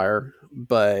to retire,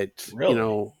 but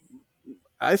really?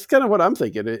 That's kind of what I'm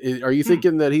thinking. Are you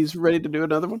thinking that he's ready to do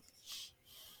another one?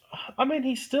 I mean,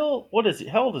 he's still, what is he?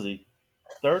 How old is he?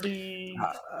 30?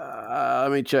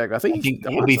 Let me check. I think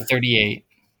he'll be 38,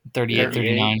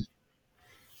 39.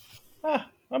 I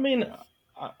mean,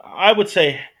 I would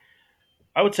say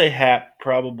Happ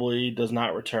probably does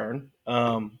not return.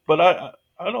 But I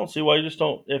don't see why you just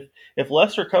don't. If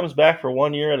Lester comes back for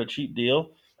 1 year at a cheap deal,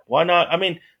 why not? I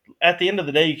mean, at the end of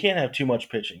the day, you can't have too much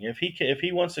pitching. If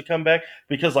he wants to come back,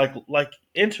 because like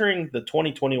entering the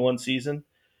 2021 season,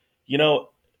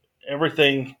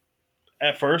 everything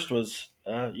at first was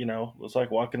was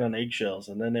like walking on eggshells,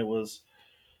 and then it was,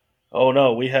 oh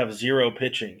no, we have 0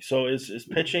 pitching. So is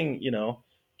pitching,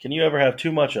 can you ever have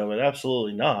too much of it?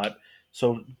 Absolutely not.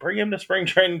 So bring him to spring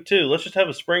training too. Let's just have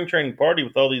a spring training party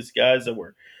with all these guys that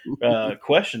were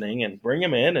questioning, and bring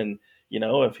him in. And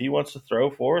if he wants to throw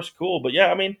for us, cool. But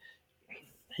yeah, I mean,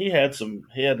 he had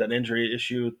that injury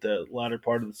issue at the latter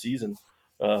part of the season.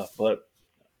 But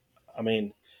I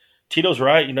mean, Tito's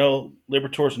right.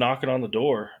 Liberatore's knocking on the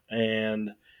door,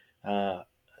 and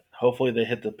hopefully they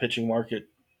hit the pitching market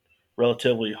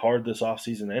relatively hard this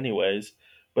offseason anyways.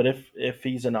 But if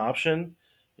he's an option,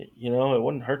 it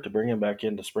wouldn't hurt to bring him back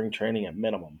into spring training at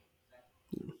minimum.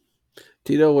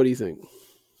 Tito, what do you think?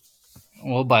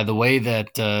 Well, by the way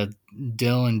that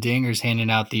Dylan Dinger's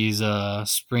handing out these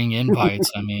spring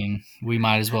invites, I mean, we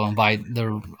might as well invite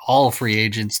all free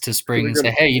agents to spring and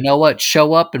say, hey, you know what?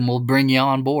 Show up and we'll bring you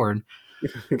on board.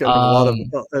 They're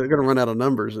going to run out of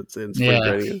numbers. It's in spring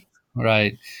training.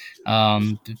 Right.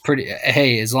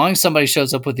 Hey, as long as somebody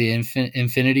shows up with the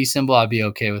infinity symbol, I'd be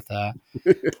okay with that.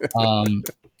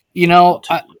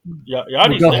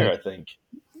 Yachty's there, I think.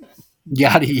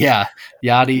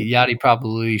 Yachty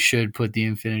probably should put the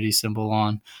infinity symbol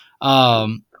on.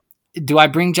 Do I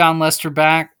bring John Lester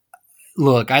back?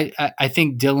 Look, I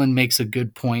think Dylan makes a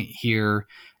good point here,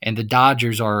 and the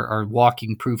Dodgers are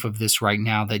walking proof of this right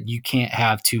now, that you can't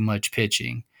have too much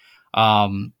pitching.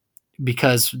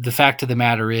 Because the fact of the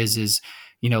matter is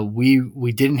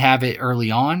we didn't have it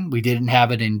early on. We didn't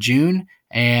have it in June,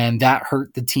 and that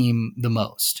hurt the team the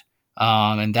most.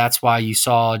 And that's why you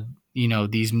saw,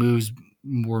 these moves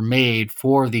were made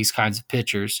for these kinds of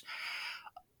pitchers.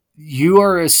 You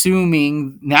are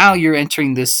assuming now you're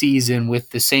entering this season with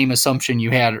the same assumption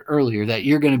you had earlier, that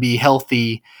you're going to be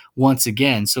healthy once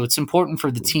again. So it's important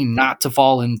for the team not to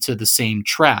fall into the same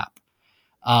trap.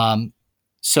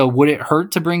 So would it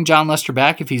hurt to bring John Lester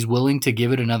back if he's willing to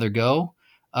give it another go?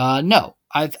 No,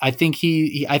 I think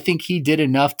he did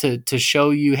enough to show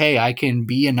you, hey, I can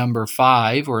be a number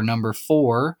 5 or a number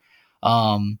 4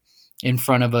 in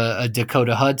front of a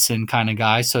Dakota Hudson kind of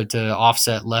guy, so to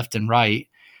offset left and right.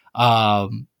 But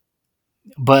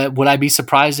would I be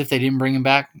surprised if they didn't bring him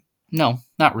back? No,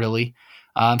 not really.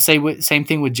 Same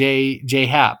thing with Jay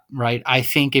Happ, right? I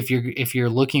think if you're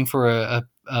looking for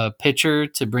a pitcher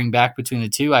to bring back between the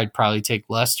two, I'd probably take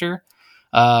Lester.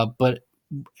 But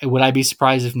would I be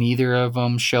surprised if neither of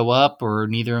them show up or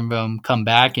neither of them come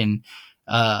back? And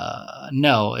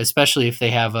no, especially if they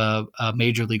have a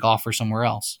major league offer somewhere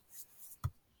else.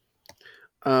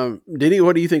 Diddy,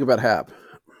 what do you think about Happ?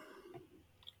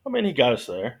 I mean, he got us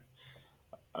there.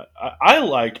 I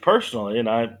liked personally, and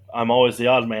I'm always the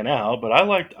odd man out, but I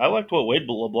liked what Wade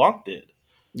LeBlanc did.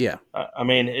 Yeah. I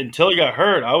mean, until he got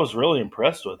hurt, I was really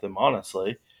impressed with him,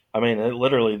 honestly. I mean,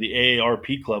 literally, the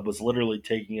AARP club was literally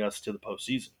taking us to the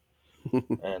postseason.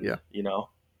 And,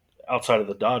 outside of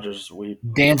the Dodgers,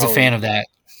 Dan's a fan of that.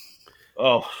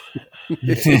 Oh.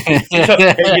 Hey,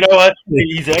 you know what?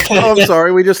 He's actually. Oh, I'm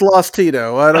sorry, we just lost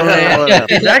Tito. I don't know what happened.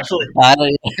 He's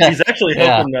actually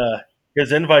hoping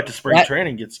his invite to spring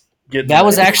training gets. That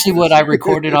was actually what I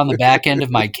recorded on the back end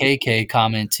of my KK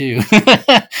comment too.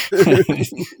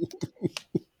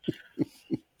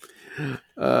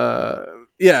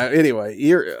 Anyway,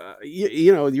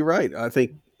 you're right. I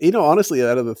think, honestly,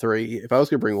 out of the three, if I was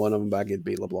going to bring one of them back, it'd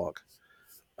be LeBlanc.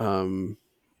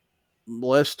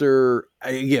 Lester,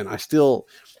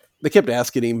 they kept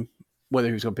asking him whether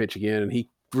he was going to pitch again, and he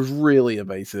was really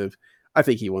evasive. I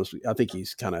think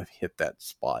he's kind of hit that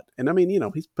spot. And I mean,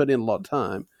 he's put in a lot of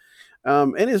time.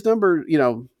 And his number,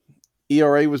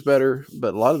 ERA was better,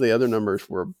 but a lot of the other numbers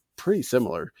were pretty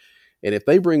similar. And if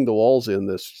they bring the Walls in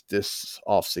this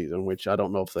off season, which I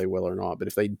don't know if they will or not, but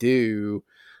if they do,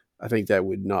 I think that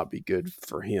would not be good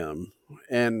for him.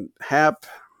 And Happ,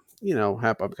 I'm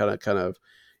kind of,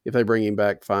 if they bring him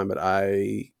back, fine, but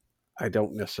I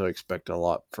don't necessarily expect a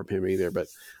lot from him either. But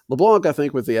LeBlanc, I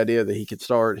think, with the idea that he could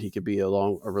start, he could be a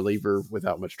reliever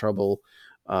without much trouble.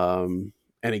 And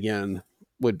again,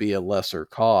 would be a lesser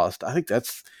cost. I think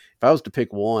if I was to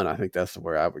pick one, I think that's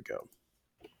where I would go.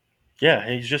 Yeah,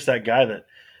 he's just that guy that,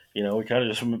 we kind of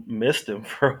just missed him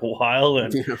for a while.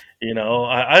 And,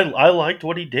 I liked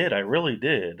what he did. I really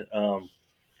did.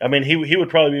 I mean, he would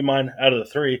probably be mine out of the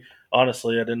three.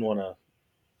 Honestly, I didn't want to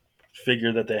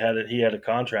figure that he had a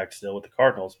contract still with the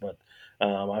Cardinals, but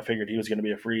I figured he was going to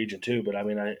be a free agent too. But I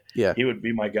mean, he would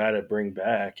be my guy to bring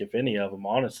back, if any of them,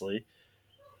 honestly.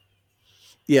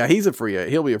 Yeah, he's a free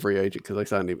agent. He'll be a free agent because they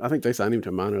signed him. I think they signed him to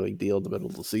a minor league deal at the middle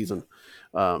of the season.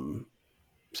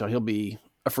 So he'll be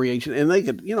a free agent, and they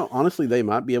could, honestly, they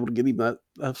might be able to get him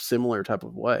a similar type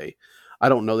of way. I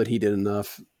don't know that he did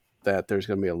enough that there's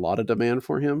going to be a lot of demand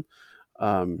for him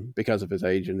because of his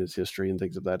age and his history and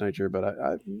things of that nature. But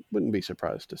I wouldn't be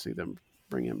surprised to see them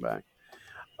bring him back.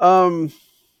 The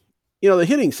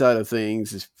hitting side of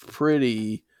things is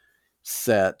pretty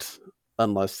set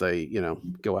unless they,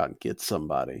 go out and get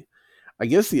somebody. I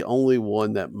guess the only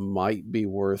one that might be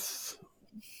worth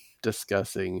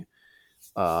discussing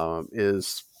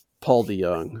is Paul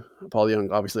DeJong. Paul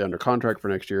DeJong, obviously under contract for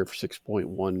next year for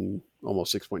 $6.1,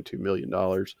 almost $6.2 million.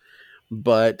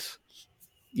 But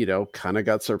kind of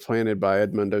got supplanted by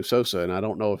Edmundo Sosa, and I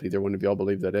don't know if either one of y'all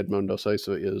believe that Edmundo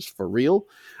Sosa is for real,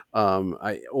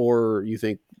 or you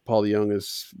think Paul DeJong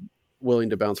is willing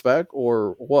to bounce back,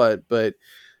 or what. But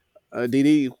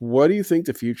DD, what do you think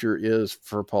the future is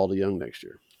for Paul DeJong next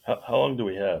year? How long do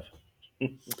we have?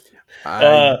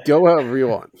 Go however you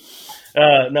want.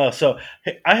 No, so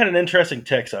hey, I had an interesting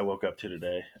text I woke up to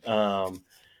today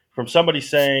from somebody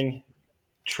saying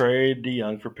trade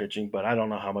DeJong for pitching, but I don't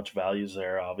know how much value is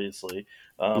there. Obviously,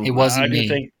 It wasn't I do me.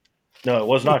 think no, it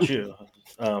was not you.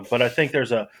 But I think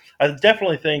I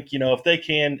definitely think if they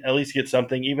can at least get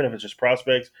something, even if it's just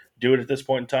prospects, do it at this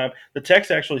point in time. The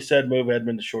text actually said move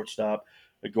Edman to shortstop,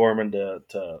 Gorman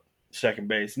to second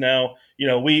base. Now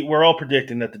we're all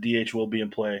predicting that the DH will be in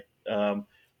play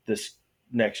this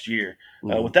next year.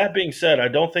 With that being said, I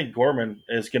don't think Gorman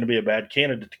is going to be a bad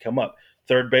candidate to come up.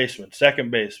 Third baseman,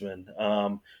 second baseman.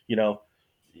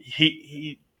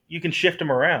 He you can shift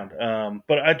him around.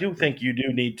 But I do think you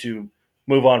do need to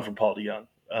move on from Paul DeJong.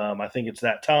 I think it's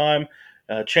that time,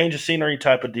 change of scenery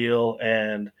type of deal.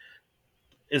 And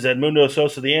is Edmundo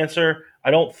Sosa the answer?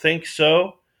 I don't think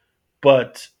so.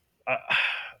 But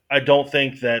I don't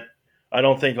think,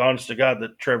 honest to God,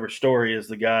 that Trevor Story is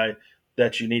the guy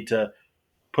that you need to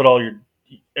put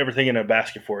everything in a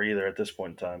basket for either at this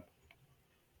point in time.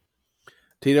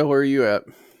 Tito, where are you at?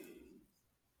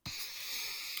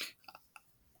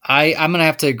 I'm gonna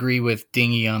have to agree with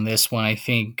Dingy on this one. I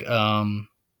think I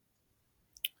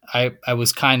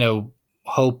was kind of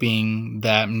hoping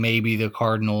that maybe the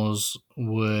Cardinals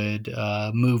would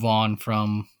move on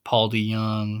from Paul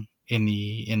DeJong in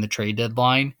the trade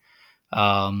deadline,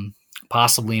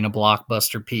 possibly in a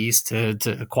blockbuster piece to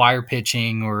acquire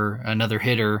pitching or another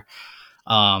hitter.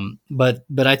 But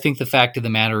I think the fact of the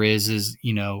matter is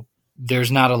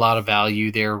there's not a lot of value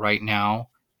there right now,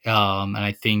 and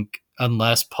I think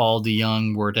unless Paul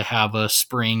DeJong were to have a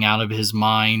spring out of his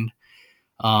mind,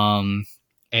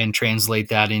 and translate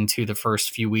that into the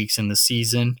first few weeks in the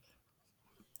season,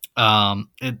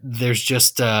 there's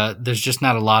just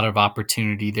not a lot of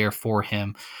opportunity there for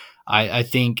him. I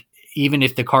think even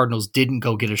if the Cardinals didn't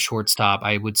go get a shortstop,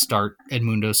 I would start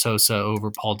Edmundo Sosa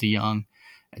over Paul DeJong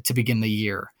to begin the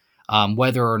year,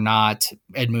 whether or not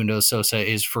Edmundo Sosa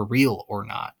is for real or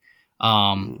not.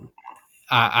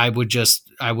 I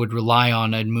would rely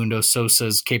on Edmundo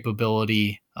Sosa's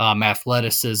capability,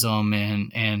 athleticism,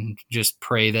 and just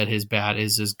pray that his bat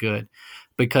is as good,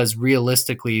 because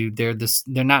realistically they're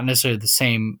not necessarily the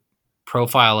same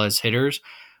profile as hitters,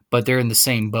 but they're in the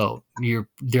same boat.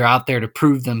 They're out there to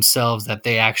prove themselves that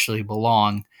they actually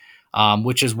belong,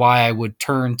 which is why I would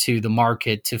turn to the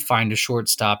market to find a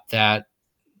shortstop that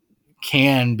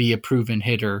can be a proven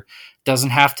hitter.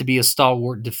 Doesn't have to be a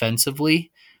stalwart defensively.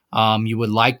 You would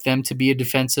like them to be a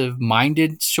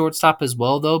defensive-minded shortstop as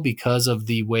well, though, because of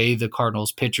the way the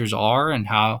Cardinals pitchers are and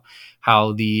how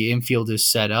the infield is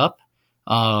set up.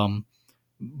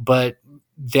 But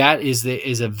that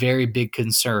is a very big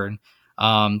concern.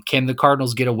 Can the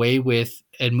Cardinals get away with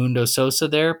Edmundo Sosa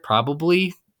there?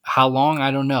 Probably. How long?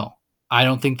 I don't know. I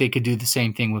don't think they could do the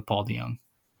same thing with Paul DeJong.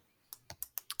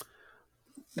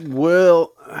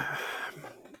 Well,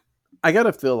 I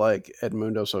gotta feel like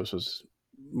Edmundo Sosa's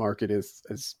market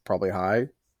is probably high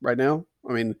right now.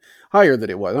 I mean, higher than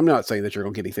it was. I'm not saying that you're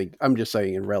going to get anything. I'm just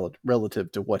saying in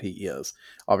relative to what he is.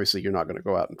 Obviously, you're not going to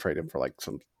go out and trade him for like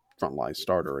some frontline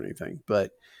starter or anything.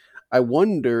 But I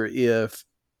wonder if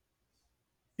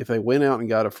they went out and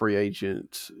got a free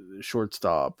agent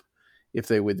shortstop, if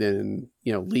they would then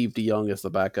leave DeJong as the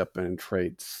backup and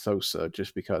trade Sosa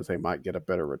just because they might get a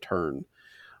better return.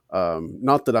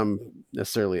 Not that I'm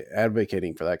necessarily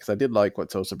advocating for that, because I did like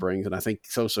what Sosa brings, and I think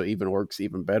Sosa even works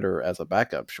even better as a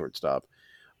backup shortstop.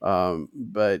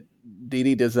 But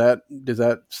Didi, does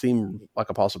that seem like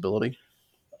a possibility?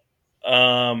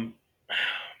 Yeah,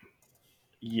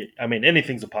 I mean,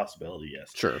 anything's a possibility,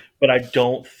 yes. Sure. But I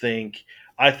don't think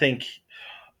 – I think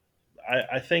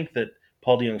that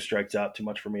Paul DeJong strikes out too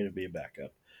much for me to be a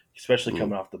backup, especially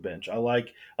coming off the bench. I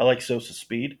like Sosa's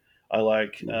speed. I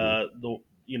like the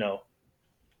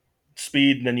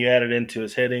speed, and then you add it into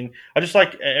his hitting. I just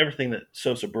like everything that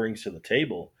Sosa brings to the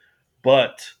table.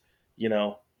 But, if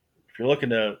you're looking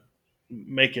to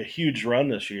make a huge run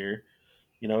this year,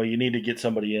 you need to get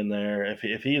somebody in there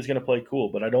if he is going to play cool.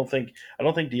 But I don't think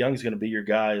DeJong's going to be your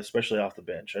guy, especially off the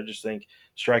bench. I just think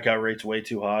strikeout rate's way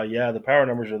too high. Yeah, the power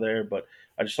numbers are there, but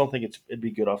I just don't think it'd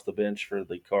be good off the bench for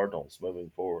the Cardinals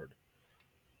moving forward.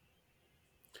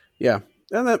 Yeah,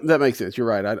 and that makes sense. You're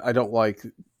right. I don't like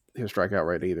his strikeout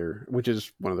rate either, which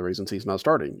is one of the reasons he's not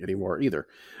starting anymore either.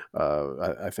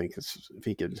 I think if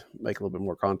he could make a little bit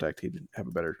more contact, he'd have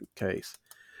a better case.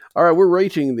 All right, we're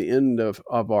reaching the end of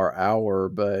our hour,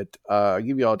 but I'll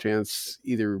give you all a chance,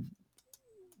 either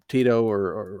Tito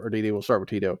or DD. We'll start with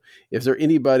Tito. Is there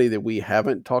anybody that we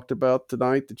haven't talked about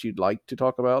tonight that you'd like to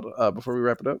talk about before we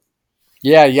wrap it up?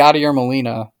 Yeah, Yadier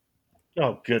Molina.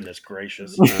 Oh, goodness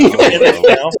gracious.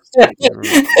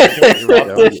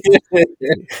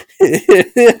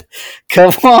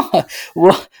 Come on.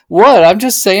 What? I'm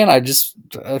just saying, I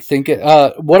think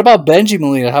what about Benji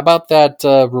Molina? How about that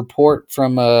report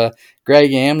from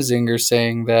Greg Amsinger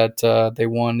saying that they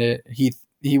wanted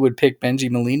he would pick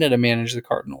Benji Molina to manage the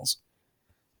Cardinals?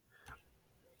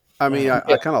 I mean,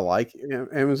 I kind of like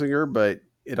Amsinger, but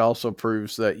it also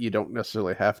proves that you don't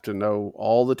necessarily have to know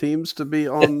all the teams to be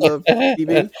on the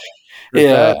TV.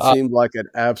 Yeah, that seemed like an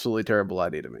absolutely terrible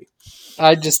idea to me.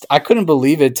 I couldn't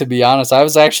believe it, to be honest. I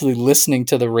was actually listening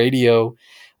to the radio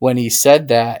when he said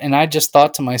that, and I just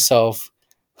thought to myself,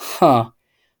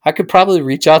 I could probably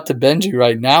reach out to Benji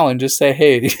right now and just say,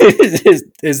 hey,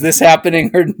 is this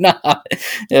happening or not?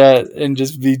 And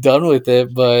just be done with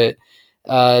it. But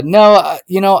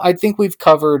no, I think we've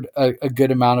covered a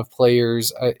good amount of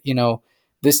players.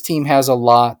 This team has a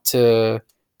lot to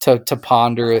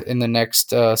ponder in the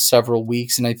next several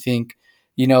weeks. And I think,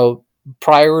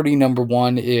 priority number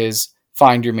one is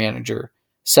find your manager,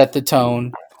 set the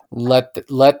tone, let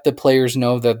the players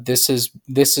know that this is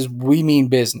we mean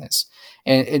business.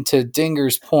 And to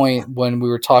Dinger's point, when we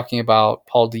were talking about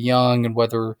Paul DeJong and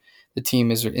whether the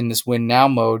team is in this win now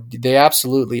mode, they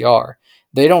absolutely are.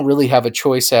 They don't really have a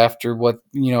choice after what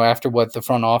the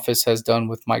front office has done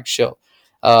with Mike Schilt.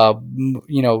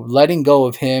 Letting go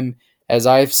of him, as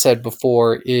I've said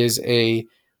before, is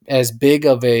as big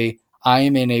of a I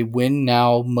am in a win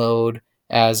now mode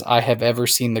as I have ever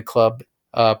seen the club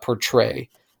portray,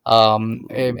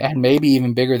 and maybe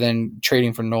even bigger than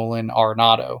trading for Nolan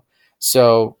Arenado.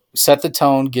 So set the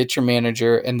tone, get your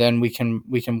manager, and then we can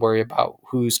worry about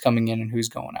who's coming in and who's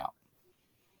going out.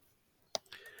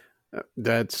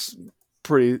 That's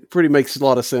pretty makes a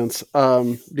lot of sense.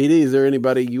 DD, is there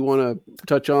anybody you want to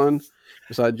touch on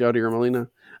besides Yadier Molina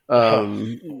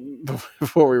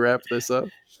before we wrap this up?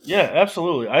 Yeah,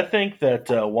 absolutely. I think that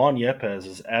Juan Yepez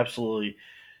is absolutely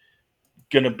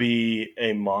going to be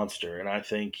a monster, and I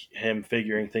think him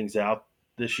figuring things out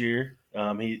this year.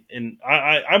 I'm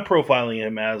profiling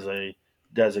him as a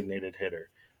designated hitter.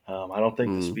 I don't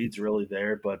think the speed's really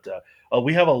there, but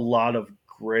we have a lot of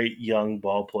great young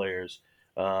ball players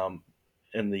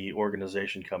in the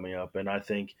organization coming up, and I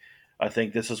think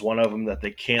this is one of them that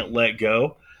they can't let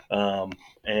go,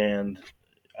 and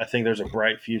I think there's a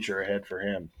bright future ahead for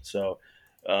him. So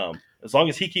as long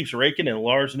as he keeps raking and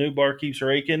Lars Newbar keeps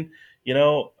raking,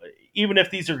 even if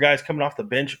these are guys coming off the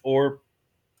bench or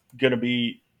going to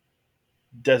be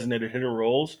designated hitter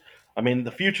roles, I mean,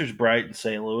 the future's bright in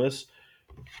St. Louis.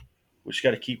 We just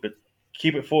got to keep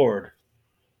it forward.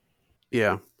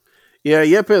 Yeah. Yeah,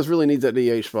 Yepez really needs that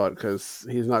DH spot because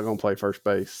he's not going to play first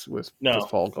base with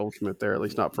Paul Goldschmidt there, at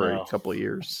least not for a couple of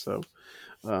years. So,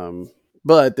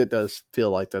 but it does feel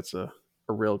like that's a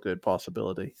real good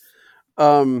possibility.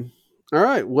 All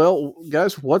right. Well,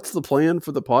 guys, what's the plan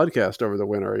for the podcast over the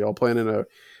winter? Are y'all planning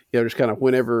just kind of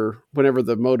whenever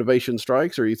the motivation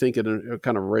strikes, or are you thinking a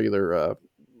kind of regular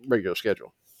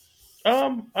schedule?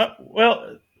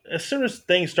 Well, as soon as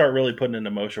things start really putting into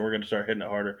motion, we're going to start hitting it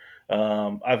harder.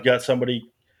 I've got somebody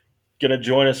going to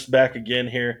join us back again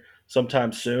here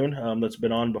sometime soon that's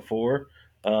been on before.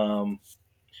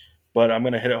 But I'm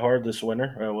going to hit it hard this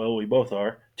winter. Well, we both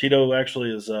are. Tito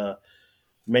actually is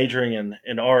majoring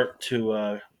in art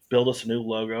to build us a new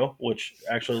logo, which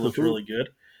actually looks really good.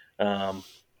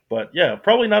 But, yeah,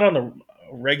 probably not on a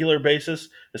regular basis,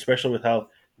 especially with how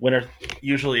winter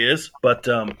usually is. But,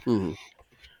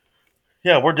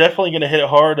 yeah, we're definitely going to hit it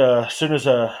hard as soon as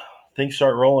things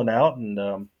start rolling out, and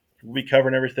we'll be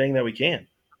covering everything that we can.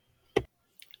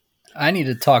 I need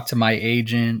to talk to my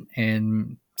agent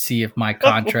and see if my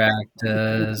contract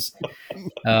is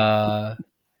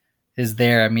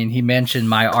there. I mean, he mentioned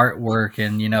my artwork,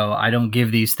 and I don't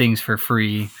give these things for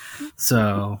free,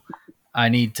 so I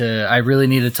really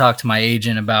need to talk to my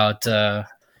agent about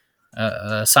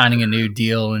signing a new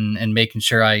deal and making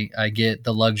sure I get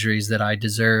the luxuries that I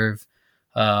deserve.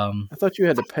 I thought you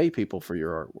had to pay people for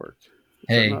your artwork.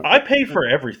 Hey, I pay for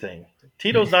everything.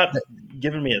 Tito's not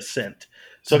giving me a cent,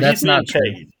 so he's being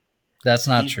paid. That's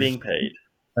not he's true. Being paid.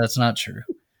 That's not true.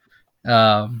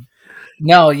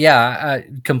 No, yeah,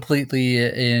 completely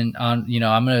in on.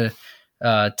 I'm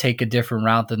gonna take a different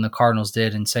route than the Cardinals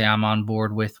did and say I'm on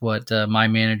board with what my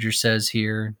manager says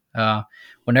here.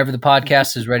 Whenever the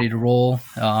podcast is ready to roll,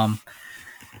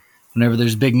 whenever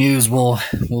there's big news,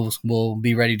 we'll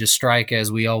be ready to strike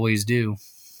as we always do.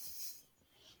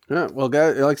 Yeah, well,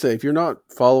 guys, like I say, if you're not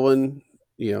following,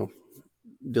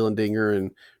 Dylan Dinger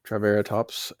and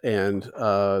Triceratops and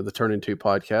the Turn Into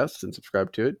podcast and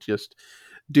subscribe to it, just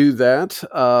do that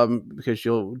because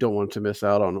you don't want to miss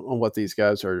out on what these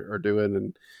guys are doing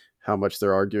and how much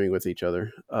they're arguing with each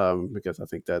other. Because I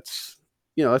think that's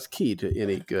that's key to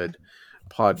any good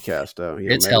podcast.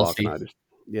 It's Medlock healthy. and I just,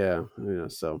 yeah.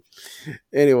 So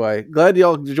anyway, glad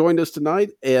y'all joined us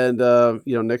tonight, and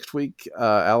next week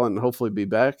Alan hopefully be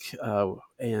back,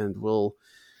 and we'll.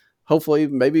 Hopefully,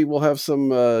 maybe we'll have some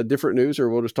different news, or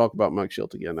we'll just talk about Mike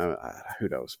Schilt again. Who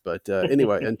knows? But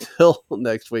anyway, until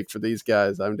next week, for these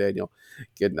guys, I'm Daniel.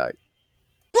 Good night.